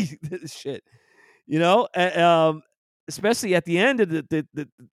Three shit, especially at the end of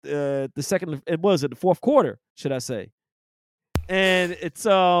the second, it was the fourth quarter, should I say. And it's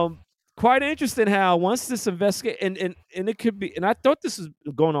quite interesting how once this investigation, and it could be, and I thought this was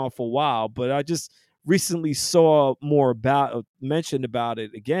going on for a while, but I just recently saw more mentioned about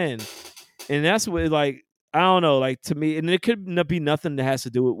it again. And that's what, like, I don't know, like, to me, and it could be nothing that has to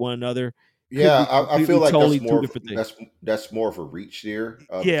do with one another. Yeah, I feel like totally that's more of a reach there.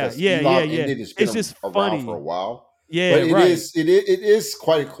 Yeah. It's just around funny for a while. Yeah, but it is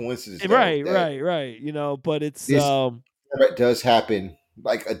quite a coincidence. Right. But it's that does happen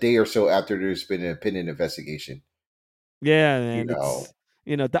like a day or so after there's been an pending investigation. Yeah, man.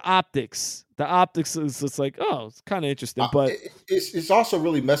 The optics. The optics is just like, oh, it's kind of interesting, but it's also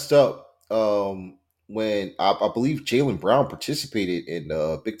really messed up. When I believe Jaylen Brown participated in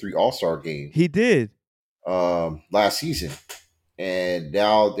the Big Three All-Star game. He did. Last season. And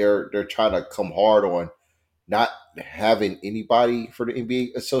now they're trying to come hard on not having anybody for the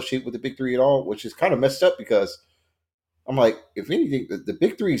NBA associate with the Big Three at all, which is kind of messed up because, I'm like, if anything, the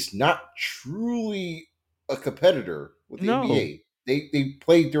Big Three is not truly a competitor with the No. NBA. They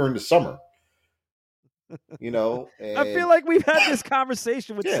play during the summer, I feel and like we've had this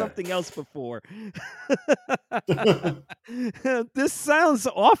conversation with yeah. something else before. This sounds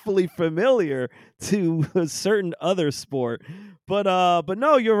awfully familiar to a certain other sport, but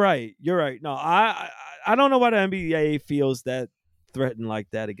no, you're right. You're right. No, I don't know why the NBA feels that threatened like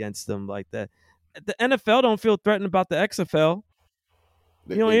that against them like that. The NFL don't feel threatened about the XFL.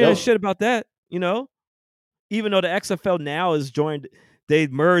 You don't They hear don't. shit about that. Even though the XFL now is joined, they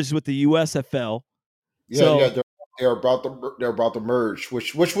merged with the USFL. Yeah. So They're about to merge,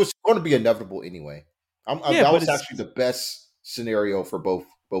 which was going to be inevitable anyway. yeah, That but was it's actually the best scenario for both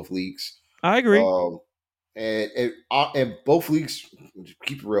leagues. I agree. Um, and both leagues,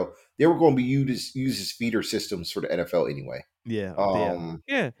 keep it real, they were going to be used as feeder systems for the NFL anyway. Yeah, yeah, Um,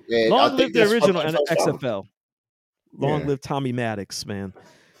 yeah. and I Long live think the that's why original the NFL's fine with it. XFL. Long Yeah. live Tommy Maddox, man.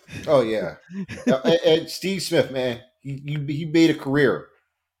 Oh yeah. And Steve Smith, man, he made a career,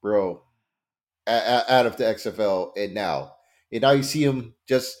 bro, out of the XFL, and now you see him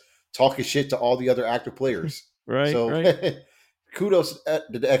just talking shit to all the other active players. Right, So right. kudos to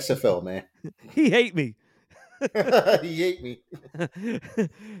the XFL, man. He hate me. He hate me.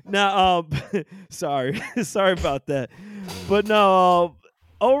 Now, sorry, sorry about that. But no,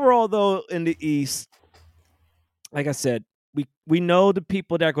 overall though, in the East, like I said, we know the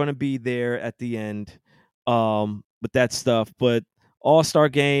people that are going to be there at the end, with that stuff. But All-Star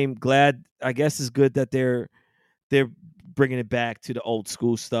game, glad. I guess it's good that they're bringing it back to the old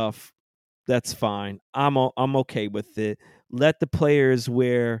school stuff. That's fine. I'm okay with it. Let the players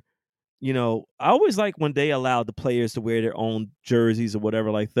wear. I always like when they allowed the players to wear their own jerseys or whatever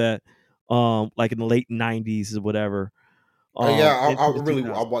like that. Like in the late '90s or whatever. Yeah, Into the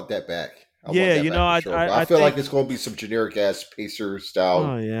I 2000s. want that back. I want Yeah, that back for I sure. But I I, I feel like think. it's going to be some generic ass Pacer Oh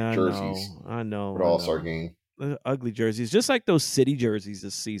style yeah, I jerseys know, I know, for the I All Star know. game. Ugly jerseys, just like those city jerseys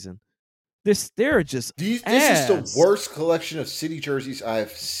this season. They're just This is the ass. worst collection of city jerseys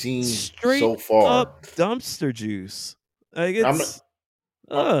I've seen Straight so far. up dumpster juice. Like I'm it's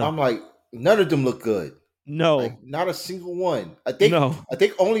I'm like, none of them look good. Like no, not a single one. no. I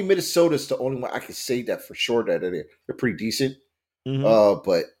think only Minnesota's the only one I can say that for sure that they're pretty decent. Hmm.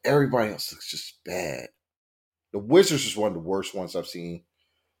 But everybody else looks just bad. The Wizards is one of the worst ones I've seen.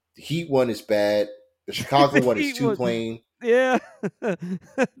 The Heat one is bad. The Chicago The one is Heat too one, plain. yeah.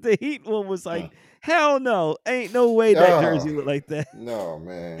 The Heat one was like, Mm. hell no, ain't no way that Oh, jersey look like that. no,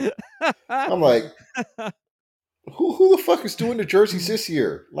 man. I'm like, who the fuck is doing the jerseys this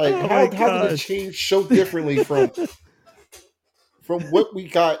year? Like, Oh my how did it gosh. change so differently from what we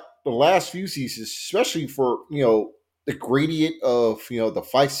got the last few seasons, especially for the gradient of the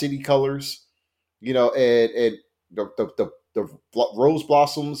Fight City colors, and the rose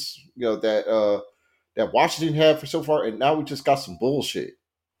blossoms, that Washington had for so far, and now we just got some bullshit.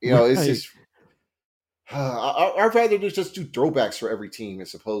 It's Right. just I'd rather just do throwbacks for every team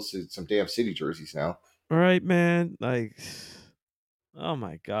as opposed to some damn city jerseys now. Right, man. Like, oh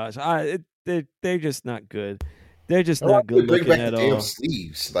my gosh. They're just not good. They're just I don't not good even bring looking back the at damn all.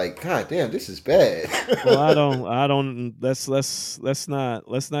 sleeves. Like, god damn, this is bad. Well, I don't let's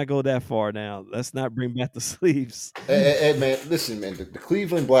not go that far now. Let's not bring back the sleeves. And, man, listen, man, the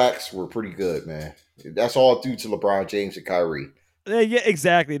Cleveland Blacks were pretty good, man. That's all due to LeBron James and Kyrie. Yeah,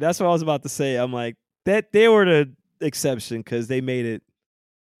 exactly. That's what I was about to say. I'm like that they were the exception because they made it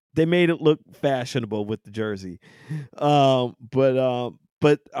look fashionable with the jersey. But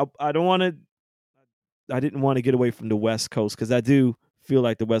I don't want to. I didn't want to get away from the West Coast because I do feel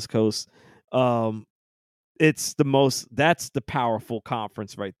like the West Coast. Um, it's the most. That's the powerful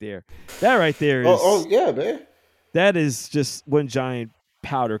conference right there. That right there Oh is. yeah, man. That is just one giant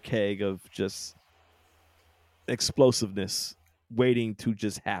powder keg of just explosiveness waiting to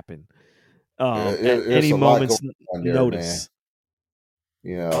just happen. At There's any a lot going moment's on there, man. notice.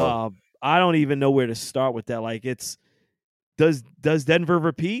 You know, Uh, I don't even know where to start with that. Like, does Denver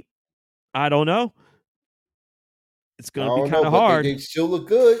repeat? I don't know. It's I gonna be don't know, kind of but they, hard. they still look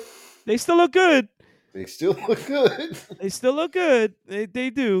good. They still look good. They still look good. They still look good. They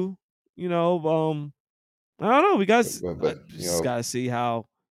do. I don't know. We guys but just gotta see how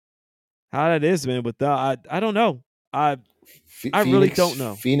that is, man. But I don't know. I I really don't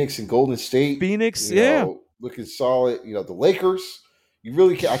know. Phoenix and Golden State, Phoenix, yeah. looking solid. The Lakers, you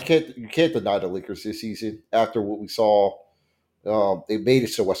can't deny the Lakers this season after what we saw. They made it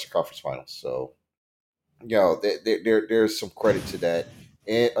to the Western Conference Finals, so there's some credit to that.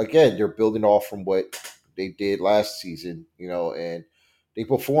 And again, they're building off from what they did last season, and they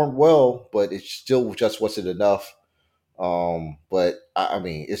performed well, but it still just wasn't enough. But I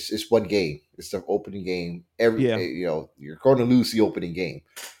mean, it's one game. It's the opening game. Yeah. You're going to lose the opening game,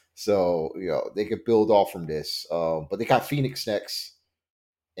 so they could build off from this. But they got Phoenix next,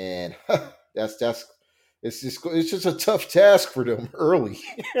 and that's it's just a tough task for them early.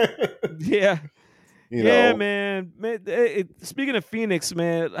 Yeah. you Yeah, know, man. Speaking of Phoenix,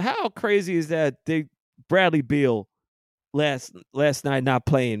 man, how crazy is that? Bradley Beal last night not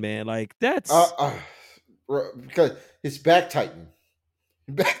playing, man. Like uh, that's uh, because it's back tightening,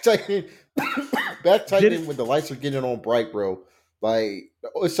 back tightening, back did it. tightening when the lights are getting on bright, bro. Like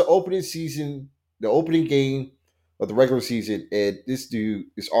it's the opening season, the opening game of the regular season, and this dude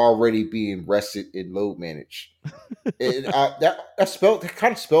is already being rested and load managed. And that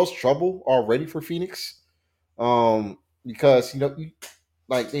kind of spells trouble already for Phoenix. Because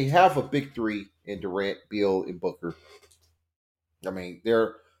like they have a big three in Durant, Beal, and Booker. I mean,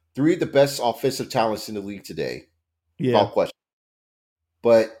 they're three of the best offensive talents in the league today, Yeah. without question.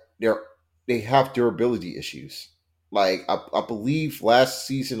 But they have durability issues. Like I believe last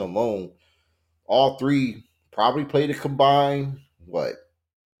season alone, all three probably played a combined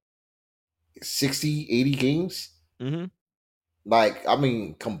 60, 80 games. Mm-hmm. Like I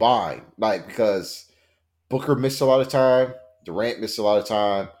mean combined, like because Booker missed a lot of time, Durant missed a lot of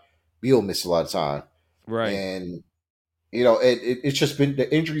time, Beal missed a lot of time, Right. and it's just been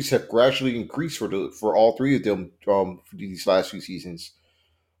the injuries have gradually increased for all three of them for these last few seasons.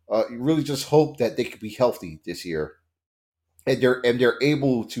 You really just hope that they could be healthy this year, and they're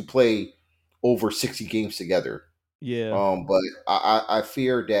able to play over 60 games together. Yeah. But I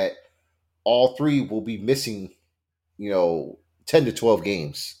fear that all three will be missing, 10 to 12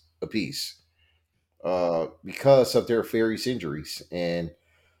 games apiece, because of their various injuries.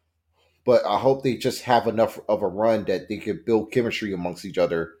 But I hope they just have enough of a run that they can build chemistry amongst each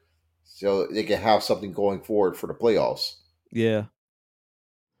other, so they can have something going forward for the playoffs. Yeah.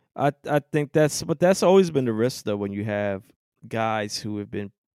 I think that's always been the risk though when you have guys who have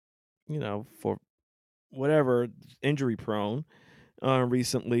been, for whatever injury prone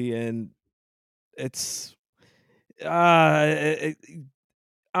recently, and it's it,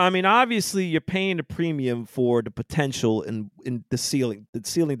 I mean, obviously, you're paying a premium for the potential in the ceiling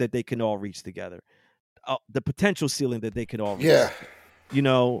that they can all reach together, the potential ceiling that they can all reach, Yeah,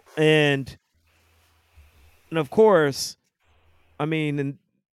 and of course, I mean, and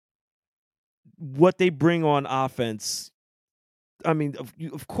what they bring on offense. I mean,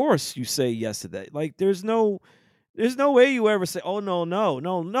 of course, you say yes to that. Like, there's no way you ever say, "Oh no, no,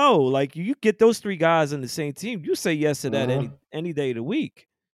 no, no." Like, you get those three guys on the same team, you say yes to that hmm any day of the week,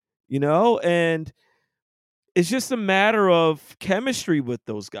 and it's just a matter of chemistry with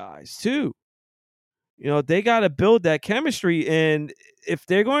those guys too. They got to build that chemistry, and if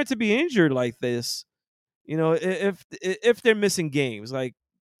they're going to be injured like this, if they're missing games, like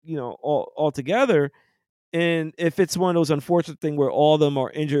altogether, and if it's one of those unfortunate thing where all of them are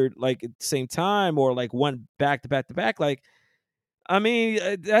injured like at the same time, or like one back to back to back, like I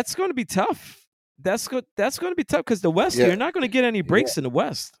mean, that's going to be tough. That's good. That's going to be tough because the West, yeah, you're not going to get any yeah. breaks in the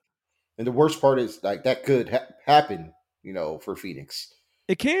West. And the worst part is like that could happen, for Phoenix.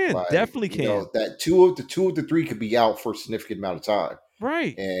 It can Like definitely can. that two of the three could be out for a significant amount of time,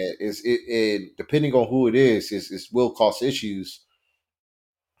 Right. and depending on who it is will cause issues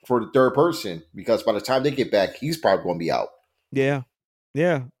for the third person, because by the time they get back, he's probably going to be out. Yeah.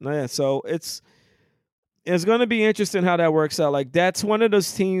 Yeah. No, yeah. So it's going to be interesting how that works out. Like that's one of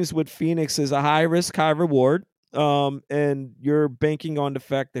those teams with Phoenix is a high risk, high reward. And you're banking on the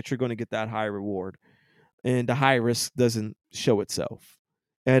fact that you're going to get that high reward, and the high risk doesn't show itself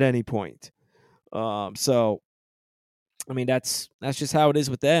at any point. So I mean that's just how it is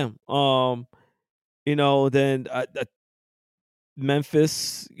with them. Then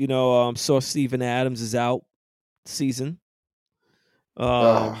Memphis, saw Steven Adams is out season.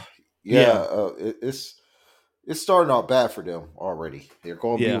 Uh, Um, yeah, yeah, it's starting out bad for them already. They're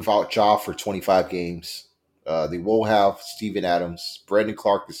going to be yeah, without Ja for 25 games. They will have Steven Adams. Brandon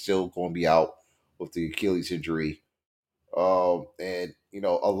Clark is still going to be out with the Achilles injury. And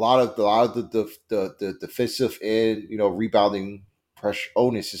a lot of the defensive and rebounding pressure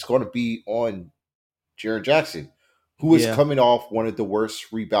onus is going to be on Jaren Jackson, who is yeah. coming off one of the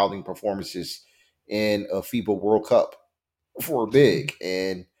worst rebounding performances in a FIBA World Cup for a big.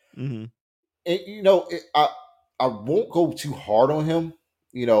 Hmm. And I won't go too hard on him,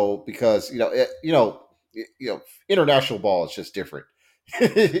 because international ball is just different.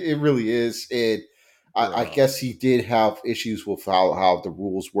 It really is, and I Bro. guess he did have issues with how the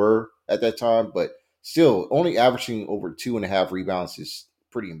rules were at that time, but still, only averaging over 2.5 rebounds is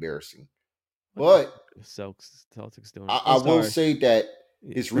pretty embarrassing. But Celtics doing? I Oh, will sorry. say that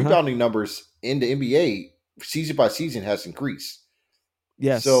Yeah. his rebounding numbers in the NBA season by season has increased. So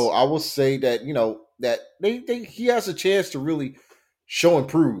Yes. I will say that that he has a chance to really show and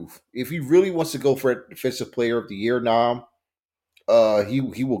prove. If he really wants to go for a defensive player of the year nom,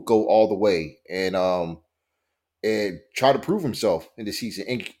 he will go all the way and try to prove himself in the season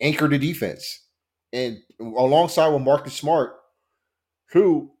and anchor the defense. And alongside with Marcus Smart,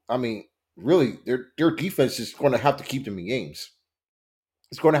 who I mean, really, their defense is going to have to keep them in games.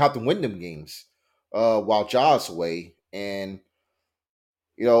 It's going to have to win them games while Ja's away, and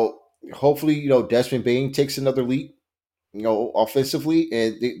you know, hopefully, Desmond Bain takes another leap, offensively,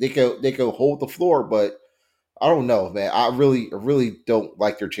 and they can hold the floor. But I don't know, man. I really don't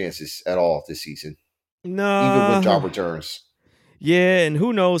like their chances at all this season, even when No. Job returns. Yeah, and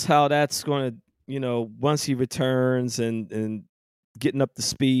who knows how that's going to, once he returns and getting up to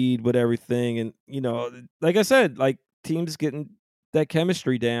speed with everything, and like I said, like teams getting that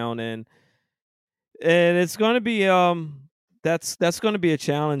chemistry down, and it's going to be that's going to be a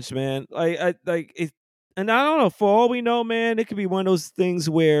challenge, man. I like it, and I don't know. For all we know, man, it could be one of those things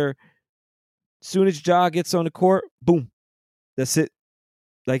where soon as Ja gets on the court, boom, that's it.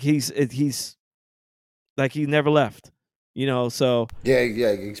 Like he's like he never left, So Yeah,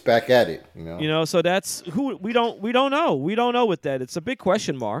 he's back at it. so that's who we don't know. We don't know with that. It's a big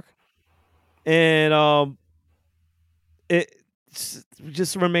question mark, and it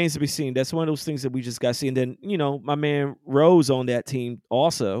just remains to be seen. That's one of those things that we just got to see. And then my man Rose on that team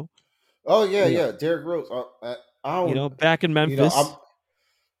also. Oh yeah, You know, yeah, Derrick Rose. I don't. back in You know, Memphis.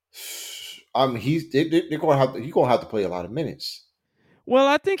 they're going to have to. He's going to have to play a lot of minutes Well,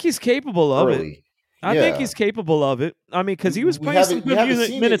 I think he's capable of it. early. I think Yeah, he's capable of it. I mean, because he was we playing some haven't we good haven't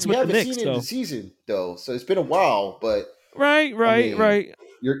seen it. minutes We with the haven't Knicks, seen it in the though. season though, so it's been a while. But Right, I right, mean, right.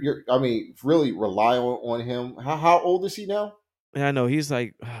 you're I mean, really rely on him. How old is he now? Yeah, I know he's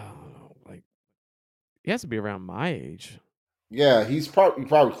like, like he has to be around my age. Yeah, he's probably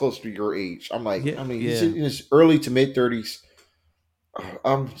close to your age. I'm like, Yeah, I mean, he's yeah. in his early to mid 30s.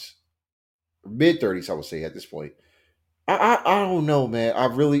 Mid 30s, I would say at this point. I don't know, man. I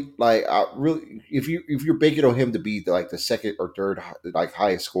really if you're banking on him to be the second or third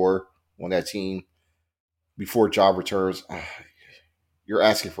highest scorer on that team before Job returns, you're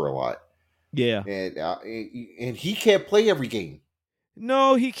asking for a lot. Yeah. And he can't play every game.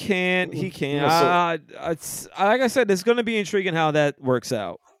 No, he can't. He can't. So Like I said, it's going to be intriguing how that works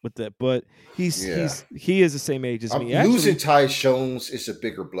out with that. But yeah, he is the same age as me. losing Actually, Ty Jones is a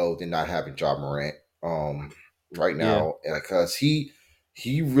bigger blow than not having John Morant right yeah. now because he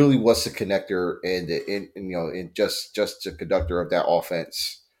really was the connector and just the conductor of that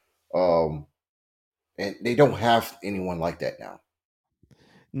offense. And they don't have anyone like that now. Just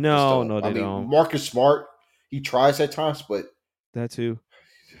No, don't. no, I they mean, don't. Marcus Smart, he tries at times, but That too.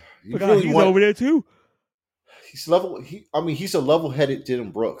 you Forgot really he's want over there too. he's level. He's a level-headed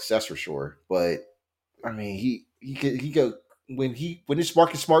Dylan Brooks, that's for sure. But I mean, he could when it's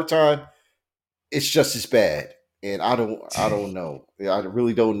Marcus Smart time, it's just as bad. And I don't know. I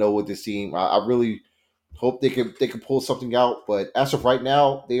really don't know with this team. I really hope they can pull something out. But as of right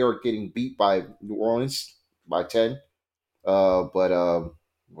now, they are getting beat by New Orleans by 10. But well,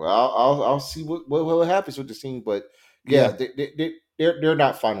 I'll see what happens with this team. But yeah, Yeah. they're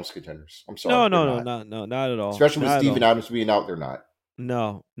not finals contenders. I'm sorry, No, they're no, no, not. not at all. Especially with Not at Steven all. Adams being out, they're not.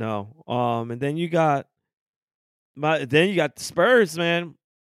 No, no. And then you got the Spurs, man.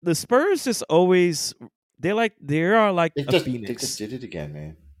 The Spurs just always they are like a They just phoenix. did it again,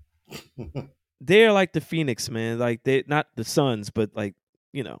 man. They are like the phoenix, man. Like they not the Suns, but like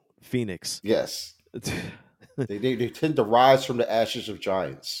Phoenix. Yes, they tend to rise from the ashes of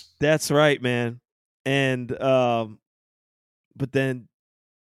giants. That's right, man. And but then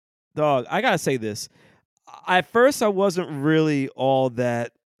dog, I gotta say this. At first I wasn't really all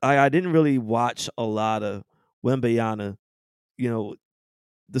that I didn't really watch a lot of Wembayana, you know,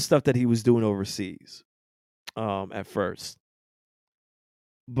 the stuff that he was doing overseas, at first.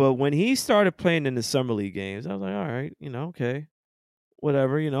 But when he started playing in the summer league games, I was like, all right, okay.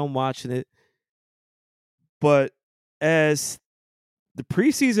 Whatever, I'm watching it. But as the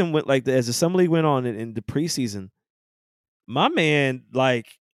preseason went as the summer league went on in the preseason, my man, like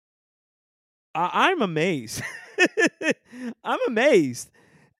I'm amazed. I'm amazed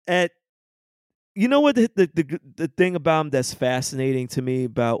at what the thing about him that's fascinating to me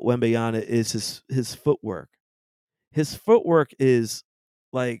about Wembayana is his footwork. His footwork is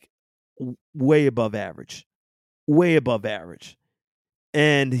like way above average, way above average,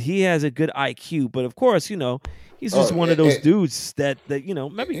 and he has a good IQ. But of course, He's Oh, just one of those dudes that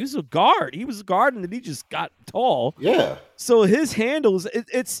maybe he was a guard. He was a guard and then he just got tall. yeah. So his handles,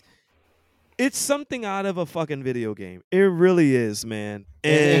 it's something out of a fucking video game. It really is, man.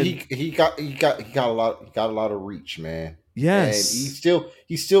 And And he got a lot of reach, man. And yes,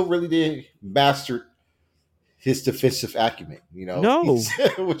 he still really did master his defensive acumen, no,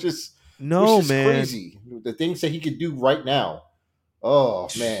 which is no, man. crazy. The things that he could do right now. Oh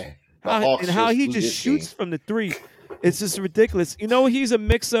man, the Hawks How just he blew just this shoots game. from the three. It's just ridiculous. You know what he's a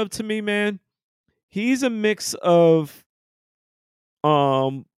mix of to me, man? He's a mix of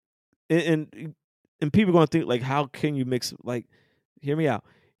um and people going to think like, how can you mix, like, hear me out.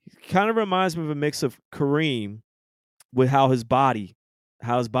 He kind of reminds me of a mix of Kareem with how his body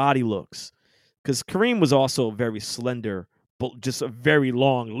looks. Cuz Kareem was also a very slender, but just a very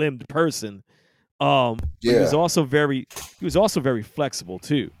long-limbed person. But he was Yeah, also very flexible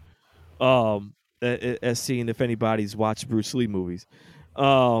too. As seen if anybody's watched Bruce Lee movies.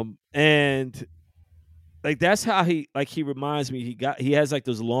 And like that's how he reminds me. He has like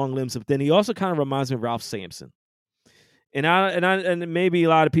those long limbs, but then he also kind of reminds me of Ralph Sampson. And maybe a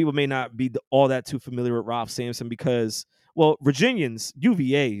lot of people may not be all that too familiar with Ralph Sampson because, well, Virginians,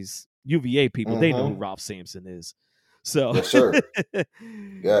 UVA people, they know who Ralph Sampson is. So yes, sir.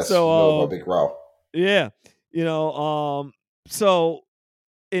 Yes, you know about Big Ralph. yeah, so,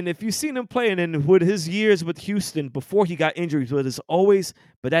 and if you've seen him playing and with his years with Houston before he got injuries, but it's always,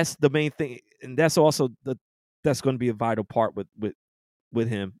 but that's the main thing, and that's also that's going to be a vital part with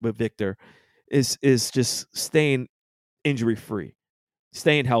him, with Victor, is just staying injury free,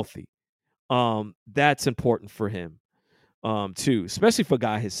 staying healthy. That's important for him, too, especially for a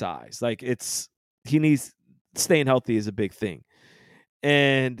guy his size. Like he needs, staying healthy is a big thing,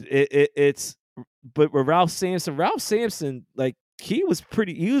 and it's. But with Ralph Sampson, like he was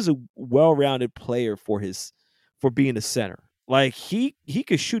a well-rounded player for being a center. Like he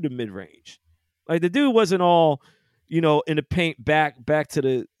could shoot a mid-range. Like the dude wasn't all, in the paint back to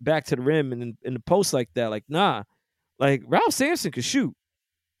the rim and in the post like that. Like nah. Like Ralph Sampson could shoot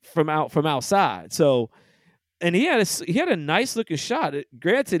from outside. So, and he had a nice looking shot.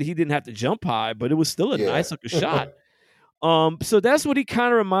 Granted, he didn't have to jump high, but it was still a nice looking shot. So that's what he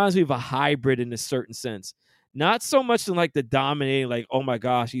kind of reminds me of, a hybrid in a certain sense. Not so much in like the dominating, like, oh my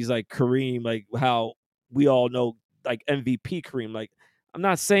gosh, he's like Kareem, like how we all know, like MVP Kareem. Like, I'm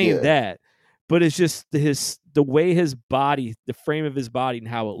not saying that, but it's just the way his body, the frame of his body and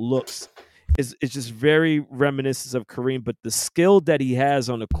how it looks is just very reminiscent of Kareem, but the skill that he has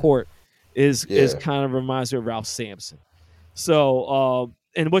on the court is kind of reminds me of Ralph Sampson. So,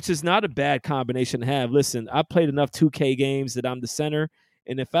 and which is not a bad combination to have. Listen, I played enough 2K games that I'm the center,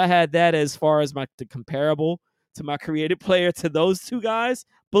 and if I had that as far as the comparable to my creative player to those two guys,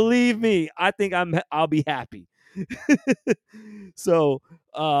 believe me, I think I'll be happy. So,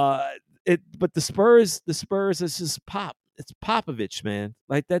 but the Spurs is just pop. It's Popovich, man.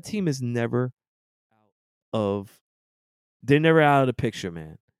 Like that team is never they're never out of the picture,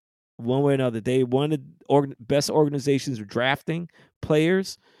 man. One way or another, they one of the best organizations of drafting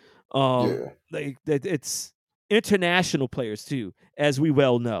players. Like it's international players too, as we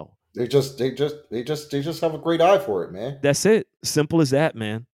well know. They just have a great eye for it, man. That's it. Simple as that,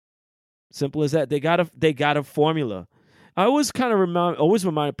 man. Simple as that. They got a formula. I always kind of remind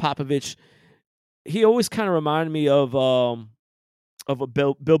Popovich. He always kind of reminded me of a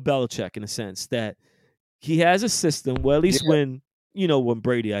Bill Belichick in a sense that he has a system. Well, at least when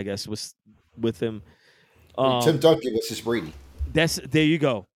Brady, I guess, was with him. Tim Duncan was his Brady. There you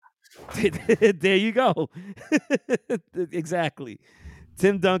go. There you go. Exactly.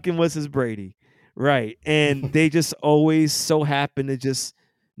 Tim Duncan was his Brady. Right. And they just always so happen to just,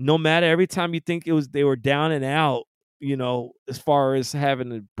 no matter, every time you think they were down and out, as far as having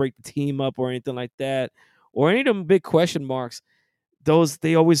to break the team up or anything like that, or any of them big question marks,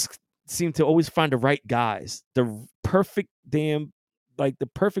 they always seem to always find the right guys, the perfect the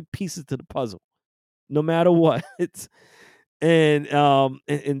perfect pieces to the puzzle, no matter what. And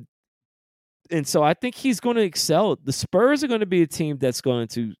so I think he's going to excel. The Spurs are going to be a team that's going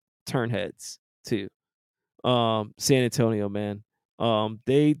to turn heads too. San Antonio, man.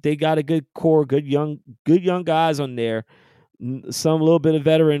 They got a good core, good young guys on there. Some little bit of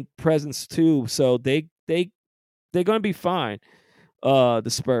veteran presence too. So they're going to be fine. The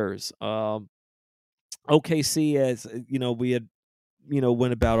Spurs. OKC, as we had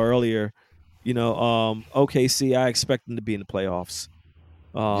went about earlier. OKC, I expect them to be in the playoffs.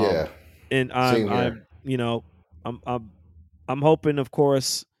 And I'm hoping, of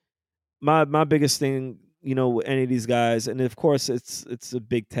course. My biggest thing with any of these guys, and of course it's a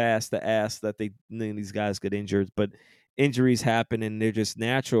big task to ask that none of these guys get injured, but injuries happen and they're just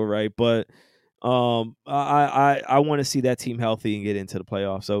natural, right? But I want to see that team healthy and get into the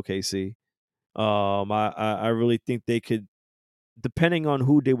playoffs. OKC. I really think they could, depending on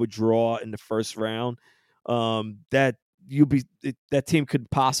who they would draw in the first round, that that team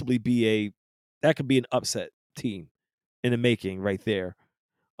could possibly be that could be an upset team in the making right there.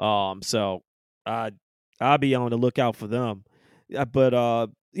 So I'll be on the lookout for them. But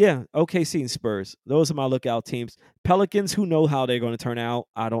yeah, OKC and Spurs. Those are my lookout teams. Pelicans, who know how they're going to turn out?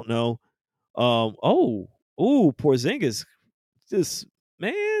 I don't know. Porzingis, just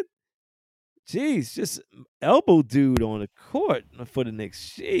man, jeez, just elbow dude on the court for the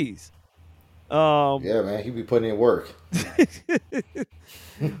Knicks. Jeez. Yeah, man, he be putting in work.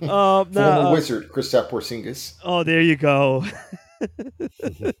 Former wizard, Kristaps Porzingis. Oh, there you go.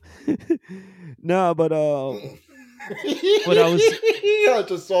 No, but I was. I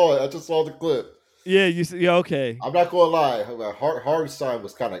just saw it. I just saw the clip. Yeah, yeah, okay. I'm not gonna lie. Hartenstein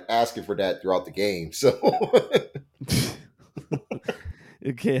was kind of asking for that throughout the game. So,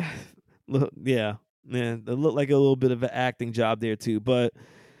 okay, yeah, man, it looked like a little bit of an acting job there too. But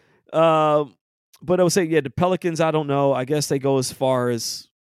I would say, yeah, the Pelicans. I don't know. I guess they go as far as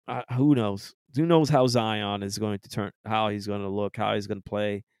who knows. Who knows how Zion is going to turn? How he's going to look? How he's going to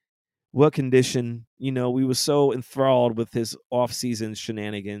play? What condition? We were so enthralled with his off-season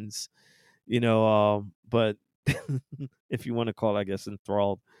shenanigans. But if you want to call it, I guess,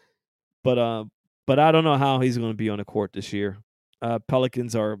 enthralled. But I don't know how he's going to be on the court this year.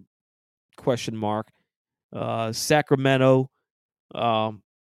 Pelicans are question mark. Sacramento,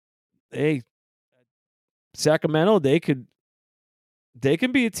 Sacramento, they can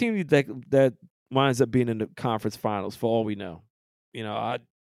be a team that winds up being in the conference finals for all we know. I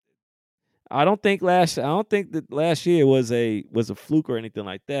don't think that last year was a fluke or anything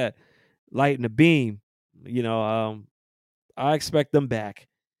like that. Lighting the beam, I expect them back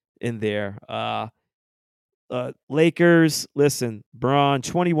in there. Lakers, listen, Bron,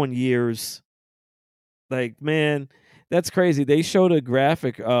 21 years. Like, man, that's crazy. They showed a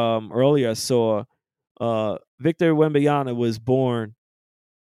graphic earlier. I saw Victor Wembanyama was born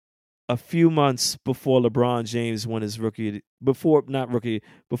a few months before LeBron James won his before he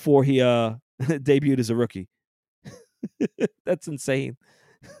debuted as a rookie. That's insane.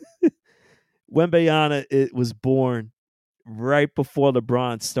 Wembanyama was born right before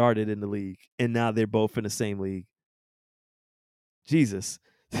LeBron started in the league, and now they're both in the same league. Jesus.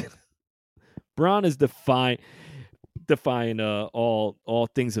 Bron is defying all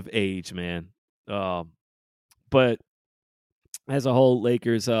things of age, man. But as a whole,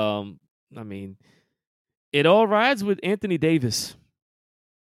 Lakers, I mean, it all rides with Anthony Davis.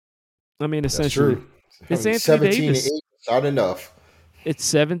 I mean, essentially, it's Anthony Davis. 17-8, not enough. It's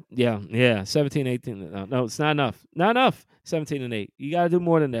 17, 18. No, it's not enough. Not enough. 17 and 8. You got to do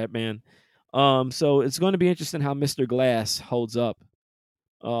more than that, man. So it's going to be interesting how Mr. Glass holds up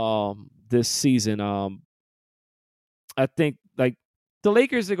this season. I think like the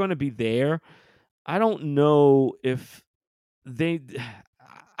Lakers are going to be there. I don't know if I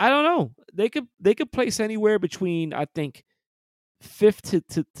don't know. They could place anywhere between, I think, 5th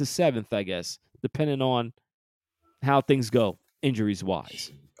to 7th, I guess, depending on how things go injuries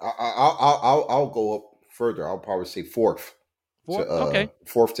wise. I'll go up further. I'll probably say 4th. Okay.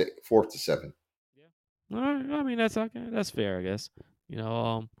 4th to 7th. Yeah. All right. I mean, that's okay. That's fair, I guess.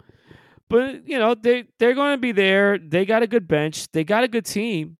 But they're going to be there. They got a good bench. They got a good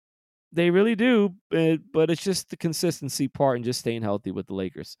team. They really do. But it's just the consistency part and just staying healthy with the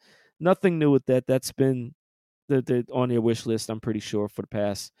Lakers. Nothing new with that. That's been on their wish list, I'm pretty sure, for the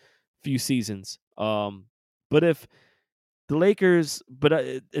past few seasons. But if the Lakers,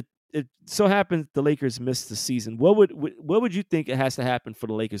 it so happens the Lakers missed the season, what would you think it has to happen for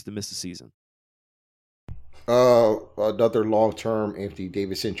the Lakers to miss the season? Another long-term Anthony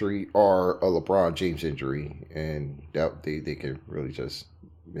Davis injury or a LeBron James injury, and that they can really just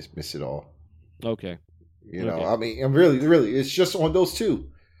miss it all. Okay. I mean, I'm really, it's just on those two.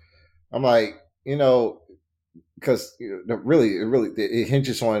 I'm like, because really, it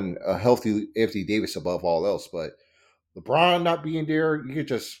hinges on a healthy Anthony Davis above all else. But LeBron not being there, you could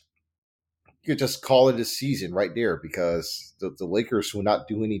just call it a season right there, because the Lakers will not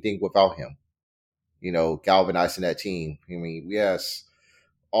do anything without him. Galvanizing that team. I mean, yes,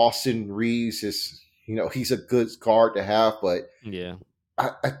 Austin Reeves is, he's a good guard to have, but yeah,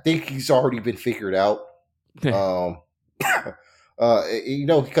 I think he's already been figured out. Because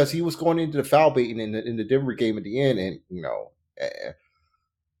he was going into the foul baiting in the Denver game at the end, and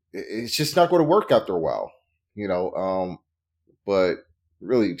it's just not going to work after a while, but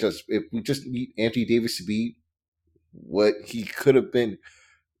really, just if we just need Anthony Davis to be what he could have been,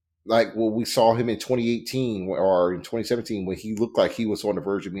 like what we saw him in 2018 or in 2017 when he looked like he was on the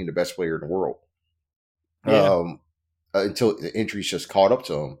verge of being the best player in the world. Yeah. Until the injuries just caught up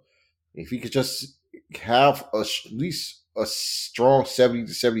to him. If he could just have at least a strong 70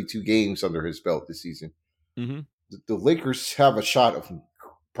 to 72 games under his belt this season, the Lakers have a shot of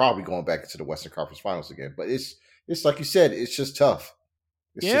probably going back into the Western Conference Finals again. But it's like you said, it's just tough.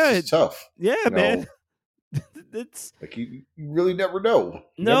 It's tough. Yeah, man. It's like you really never know.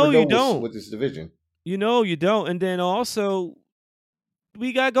 You don't with this division. You don't. And then also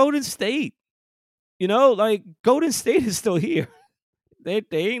we got Golden State. Like Golden State is still here. They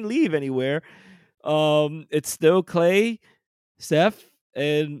ain't leave anywhere. It's still Clay, Steph,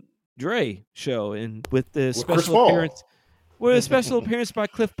 and Dre show, and with the special appearance, a special appearance by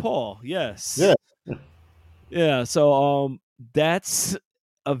Cliff Paul. Yes. Yeah. Yeah. So that's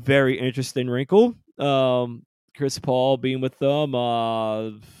a very interesting wrinkle. Chris Paul being with them.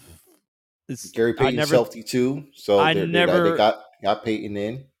 Gary Payton's healthy too, so they got Payton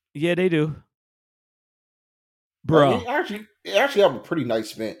in. Yeah, they do. Bro, they actually have a pretty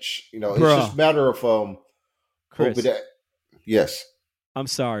nice bench. It's just a matter of Chris. Yes. I'm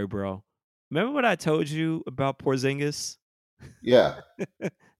sorry, bro. Remember what I told you about Porzingis? Yeah.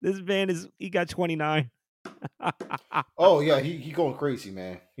 This man he got 29. Oh yeah, he going crazy,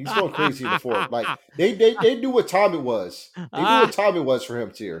 man. He's going crazy in the fourth. Like they knew what time it was. They knew what time it was for him,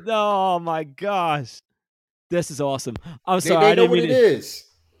 Tier. Oh my gosh, this is awesome. I'm sorry, they know what it is.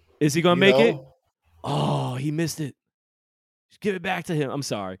 Is he gonna make it? Oh, he missed it. Just give it back to him. I'm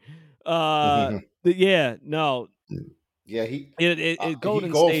sorry. But yeah, no. Yeah,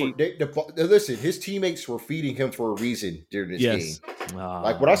 Golden State. Listen, his teammates were feeding him for a reason during this game.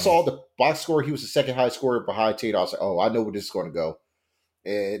 Like when I saw the box score, he was the second highest scorer behind Tate. I was like, oh, I know where this is going to go.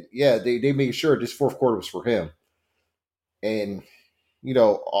 And yeah, they made sure this fourth quarter was for him. And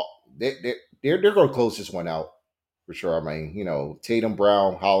they're going to close this one out for sure. I mean, Tatum,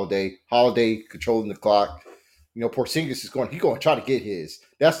 Brown, Holiday controlling the clock. Porzingis is going to try to get his.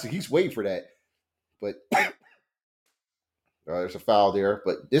 He's waiting for that. But there's a foul there.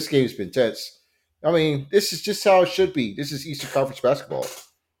 But this game's been tense. I mean, this is just how it should be. This is Eastern Conference basketball.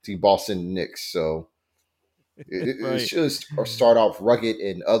 Team Boston and Knicks. So it should start off rugged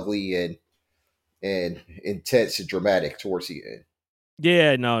and ugly and intense and dramatic towards the end.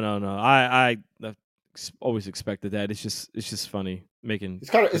 Yeah, no. I always expected that. It's just funny making.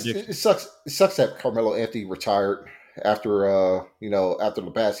 It's kind of it sucks. It sucks that Carmelo Anthony retired after after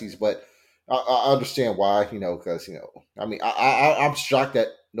the past season, but I understand why. Because I mean, I'm shocked that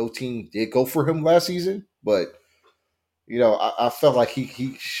no team did go for him last season, but I felt like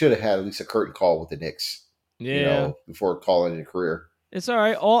he should have had at least a curtain call with the Knicks. Yeah, before calling it a career. It's all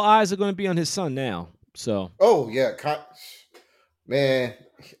right. All eyes are going to be on his son now. So. Oh yeah, man,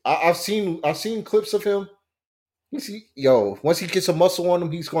 I've seen clips of him. Once he gets a muscle on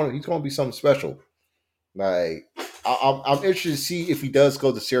him, he's going to be something special. Like I'm interested to see if he does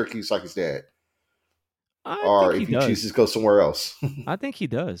go to Syracuse like his dad, or if he chooses to go somewhere else. I think he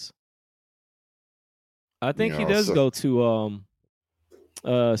does. I think he does go to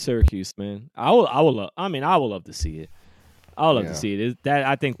Syracuse, man. I will love to see it. I would love to see it.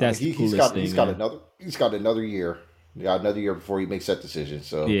 I think that's the coolest thing. He's got another year. He got another year before he makes that decision.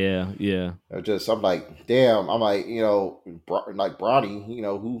 So yeah. I'm like, damn. I'm like, like Bronny,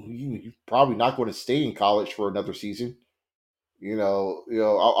 who he's probably not going to stay in college for another season. I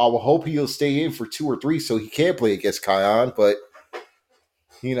will hope he'll stay in for 2 or 3 so he can play against Kion. But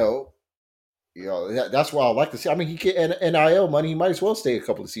that's why I like to see. I mean, he get NIL money. He might as well stay a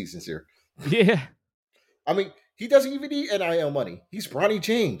couple of seasons here. Yeah. I mean, he doesn't even need NIL money. He's Bronny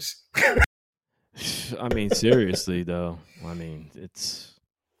James. I mean, seriously though. I mean, it's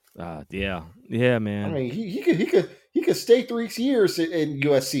yeah, man. I mean, he could stay 3 years in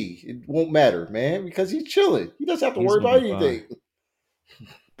USC. It won't matter, man, because he's chilling. He doesn't have to worry about anything.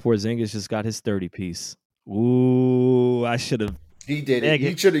 Porzingis just got his 30 piece. Ooh, I should have. He did it.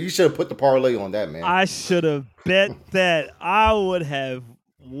 You should have put the parlay on that, man. I should have bet that. I would have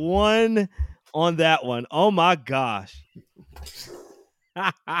won on that one. Oh my gosh.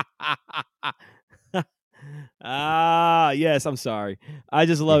 Yes, I'm sorry. I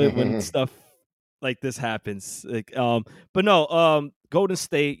just love it when stuff like this happens. But no, Golden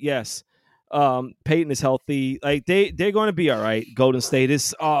State, yes. Peyton is healthy. Like they're going to be all right. Golden State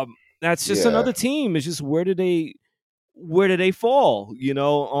is that's just another team. It's just where do they fall? In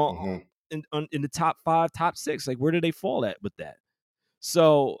the top 5, top 6? Like where do they fall at with that?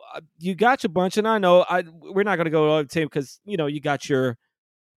 So you got your bunch, and I know we're not going to go over the team because you got your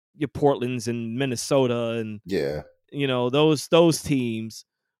Portlands and Minnesota and Yeah. those teams.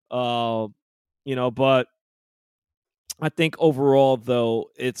 But I think overall though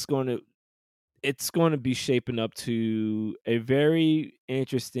it's going to be shaping up to a very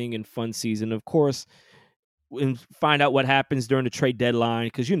interesting and fun season. Of course, and find out what happens during the trade deadline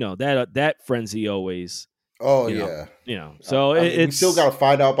because that frenzy always. Oh yeah. So I mean, we still got it's to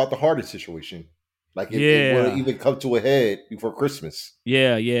find out about the Harden situation. Like if it will yeah, even come to a head before Christmas.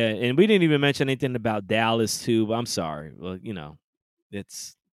 yeah, and we didn't even mention anything about Dallas too. But I'm sorry, well,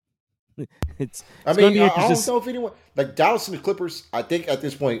 it's it's I going to mean, be I don't interesting, know if anyone like Dallas and the Clippers. I think at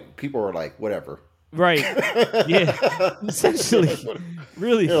this point, people are like, whatever. right? Yeah, essentially,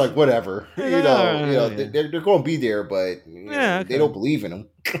 really. They're like, whatever. Yeah. They're going to be there, but Yeah, they okay. don't believe in them.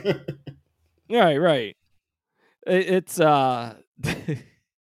 Right. It's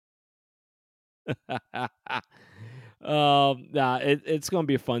it's gonna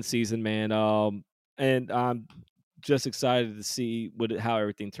be a fun season, man. And I'm just excited to see how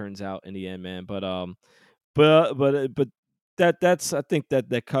everything turns out in the end, man. But that's I think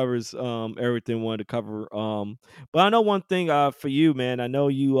that covers everything I wanted to cover. But I know one thing for you, man. I know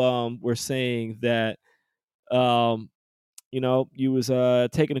you were saying that you was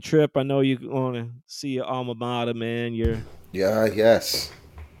taking a trip. I know you want to see your alma mater, man. Yeah, yes.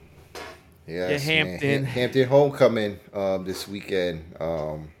 Your Yes, man. Hampton. Hampton homecoming this weekend.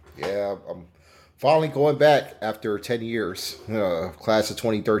 Yeah, I'm finally going back after 10 years, class of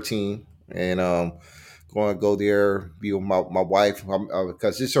 2013. And going to go there, be with my wife,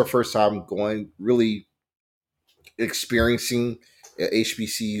 because this is our first time going, really experiencing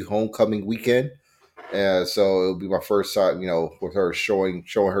HBC homecoming weekend. So it'll be my first time, with her showing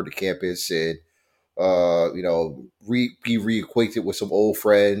her the campus and be reacquainted with some old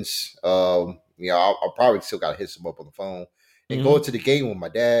friends. I'll probably still got to hit some up on the phone and go to the game with my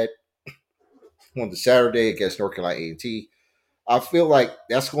dad on the Saturday against North Carolina A&T. I feel like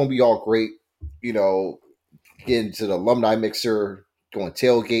that's going to be all great. Getting to the alumni mixer, going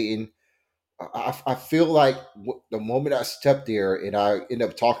tailgating. I feel like the moment I stepped there and I end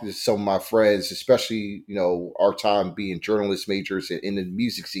up talking to some of my friends, especially our time being journalist majors and in the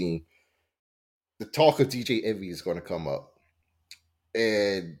music scene, the talk of DJ Envy is going to come up.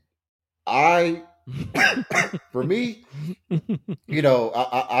 And for me,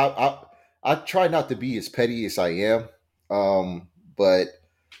 I try not to be as petty as I am, but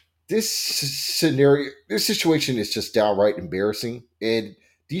this situation is just downright embarrassing. And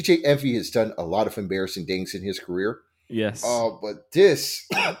DJ Envy has done a lot of embarrassing things in his career. Yes. But this,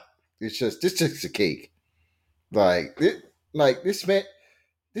 this just a cake. Like this man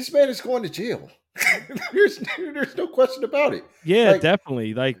is going to jail. there's no question about it. Yeah,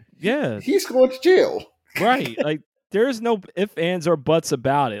 definitely. He's going to jail. Right. Like there's no ifs, ands, or buts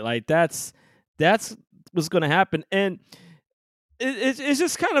about it. Like that's what's going to happen. And it's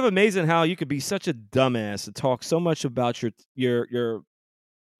just kind of amazing how you could be such a dumbass to talk so much about your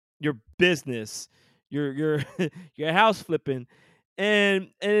business, your your house flipping. And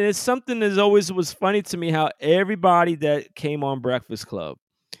it's something that always was funny to me how everybody that came on Breakfast Club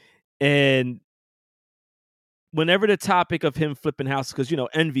and whenever the topic of him flipping houses, because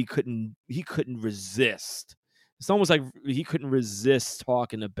Envy couldn't resist. It's almost like he couldn't resist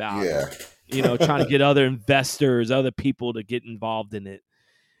talking about it, trying to get other investors, other people to get involved in it.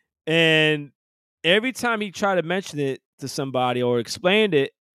 And every time he tried to mention it to somebody or explained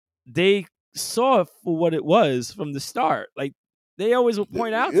it, they saw it for what it was from the start. Like they always would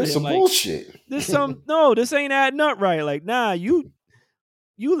point out to him, some like, bullshit. This ain't adding up right. Like, nah, you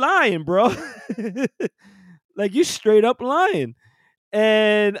lying, bro. Like you straight up lying.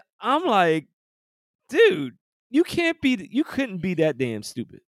 And I'm like, dude, you couldn't be that damn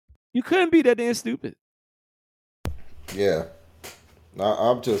stupid. You couldn't be that damn stupid. Yeah.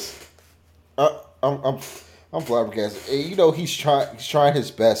 I'm flabbergasted. He's trying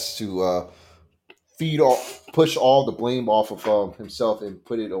his best to push all the blame off of himself and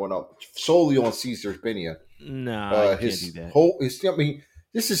put it on solely on Cesar Pena. Nah, you can't do that. I mean,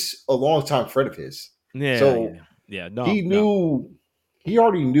 this is a longtime friend of his. Yeah. So no, he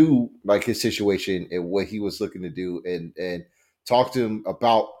already knew like his situation and what he was looking to do, and talked to him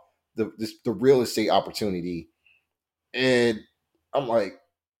about the real estate opportunity. And I'm like,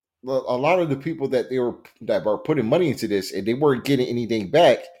 a lot of the people that were putting money into this and they weren't getting anything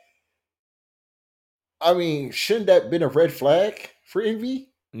back. I mean, shouldn't that have been a red flag for Envy?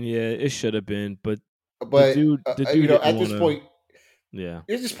 Yeah, it should have been, but the dude at this point, yeah, at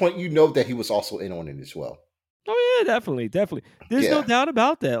this point, that he was also in on it as well. Oh yeah, definitely. There's no Yeah. doubt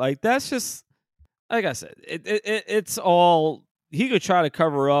about that. Like that's just like I said. It's all he could try to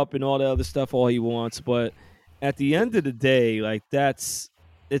cover up and all the other stuff all he wants, but at the end of the day, like it's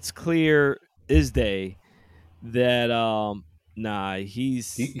clear as day that nah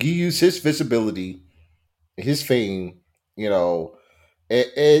he's He used his visibility, his fame, you know, and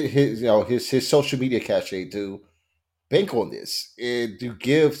his his social media cachet to bank on this and to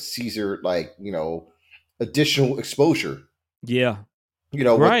give Caesar like additional exposure. yeah With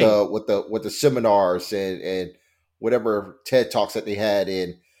right the seminars and whatever TED talks that they had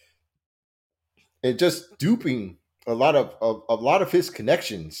and just duping a lot of his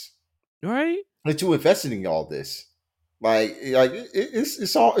connections right into investing in all this.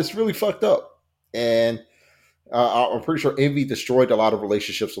 It's really fucked up, and I'm pretty sure Envy destroyed a lot of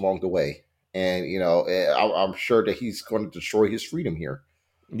relationships along the way, and I'm sure that he's going to destroy his freedom here.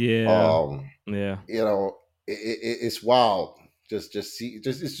 yeah Um, yeah it's wild. It's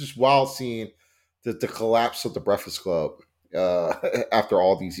just wild seeing the collapse of the Breakfast Club after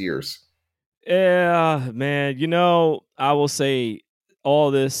all these years. yeah man. I will say all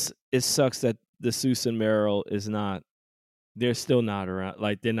this. It sucks that the Susan Merrill is not. They're still not around.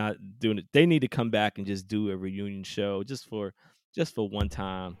 Like they're not doing it. They need to come back and just do a reunion show just for one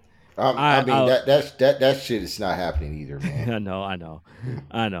time. I mean I that shit is not happening either, man.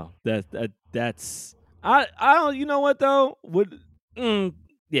 I know that's I don't. You know what though? Mm,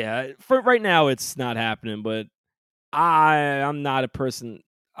 yeah, for right now it's not happening. But I'm not a person.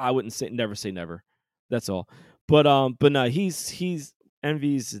 I wouldn't say never. That's all. But no, he's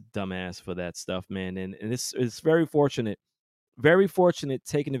Envy's a dumbass for that stuff, man. And it's very fortunate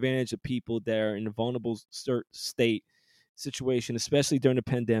taking advantage of people that are in a vulnerable state situation, especially during the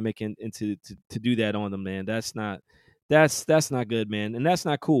pandemic, and to do that on them, man. That's not good, man, and that's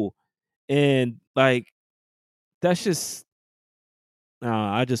not cool. And like that's just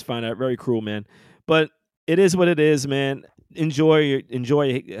I just find that very cruel, man. But it is what it is, man. Enjoy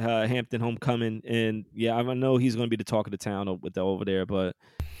Hampton homecoming, and yeah, I know he's going to be the talk of the town over there, but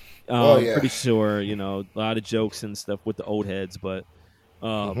Oh yeah. pretty sure a lot of jokes and stuff with the old heads, but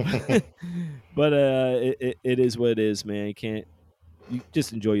um, but it is what it is, man. You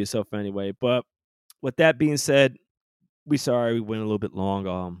just enjoy yourself anyway. But with that being said, we sorry we went a little bit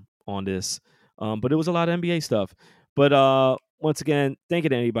long on this, but it was a lot of NBA stuff. But once again, thank you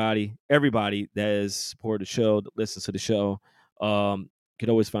to everybody that has supported the show, that listens to the show. You can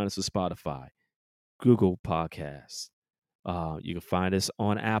always find us on Spotify, Google Podcasts. You can find us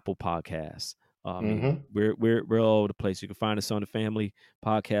on Apple Podcasts. I mean, Hmm. we're all over the place. You can find us on the Family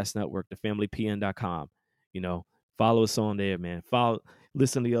Podcast Network, thefamilypn.com. Follow us on there, man.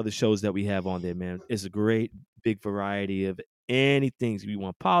 Listen to the other shows that we have on there, man. It's a great big variety of anything. If you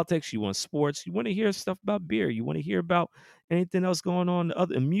want politics, you want sports, you want to hear stuff about beer, you want to hear about anything else going on,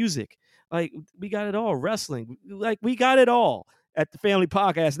 other music. Like we got it all. Wrestling, like we got it all at the Family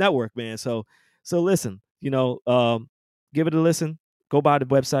Podcast Network, man. So listen, give it a listen. Go by the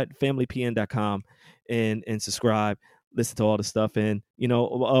website, familypn.com, and subscribe. Listen to all the stuff. And,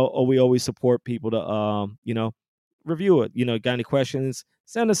 we always support people to, review it. Got any questions?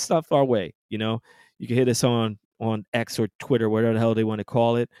 Send us stuff our way. You can hit us on X or Twitter, whatever the hell they want to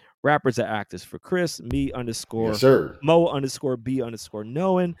call it. Rappers are actors for Chris, me Yes, _ sir. Mo _ B _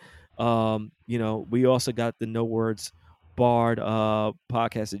 knowing. We also got the No Words Barred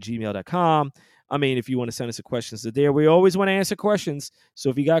podcast at gmail.com. I mean, if you want to send us the questions to there, we always want to answer questions. So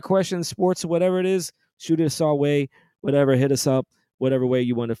if you got questions, sports, or whatever it is, shoot us our way, whatever, hit us up, whatever way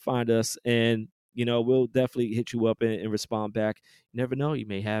you want to find us. And, we'll definitely hit you up and respond back. You never know. You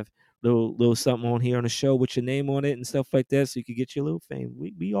may have little something on here on the show with your name on it and stuff like that. So you could get your little fame.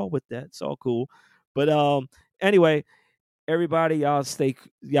 We all with that. It's all cool. But anyway, everybody, y'all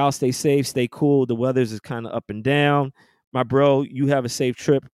stay safe, stay cool. The weather's is kind of up and down. My bro, you have a safe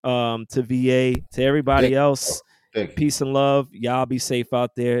trip to VA. To everybody Thank, else, thank you. peace and love. Y'all be safe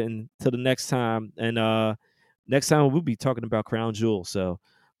out there. And till the next time. And next time we'll be talking about Crown Jewel. So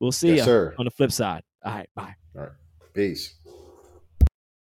we'll see Yes, ya sir. on the flip side. All right, bye. All right. Peace.